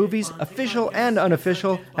of the movies, official and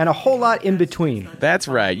unofficial, and a whole lot in between. That's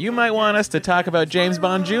right. You might want us to talk about James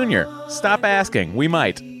Bond Jr. Stop asking. We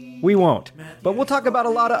might. We won't. But we'll talk about a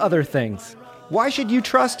lot of other things. Why should you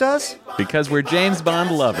trust us? Because we're James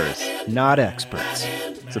Bond lovers. Not experts.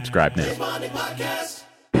 Subscribe now.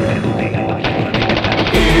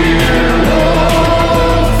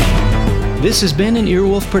 This has been an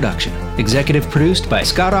Earwolf production. Executive produced by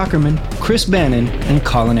Scott Aukerman, Chris Bannon, and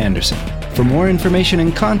Colin Anderson. For more information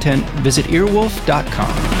and content, visit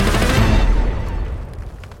earwolf.com.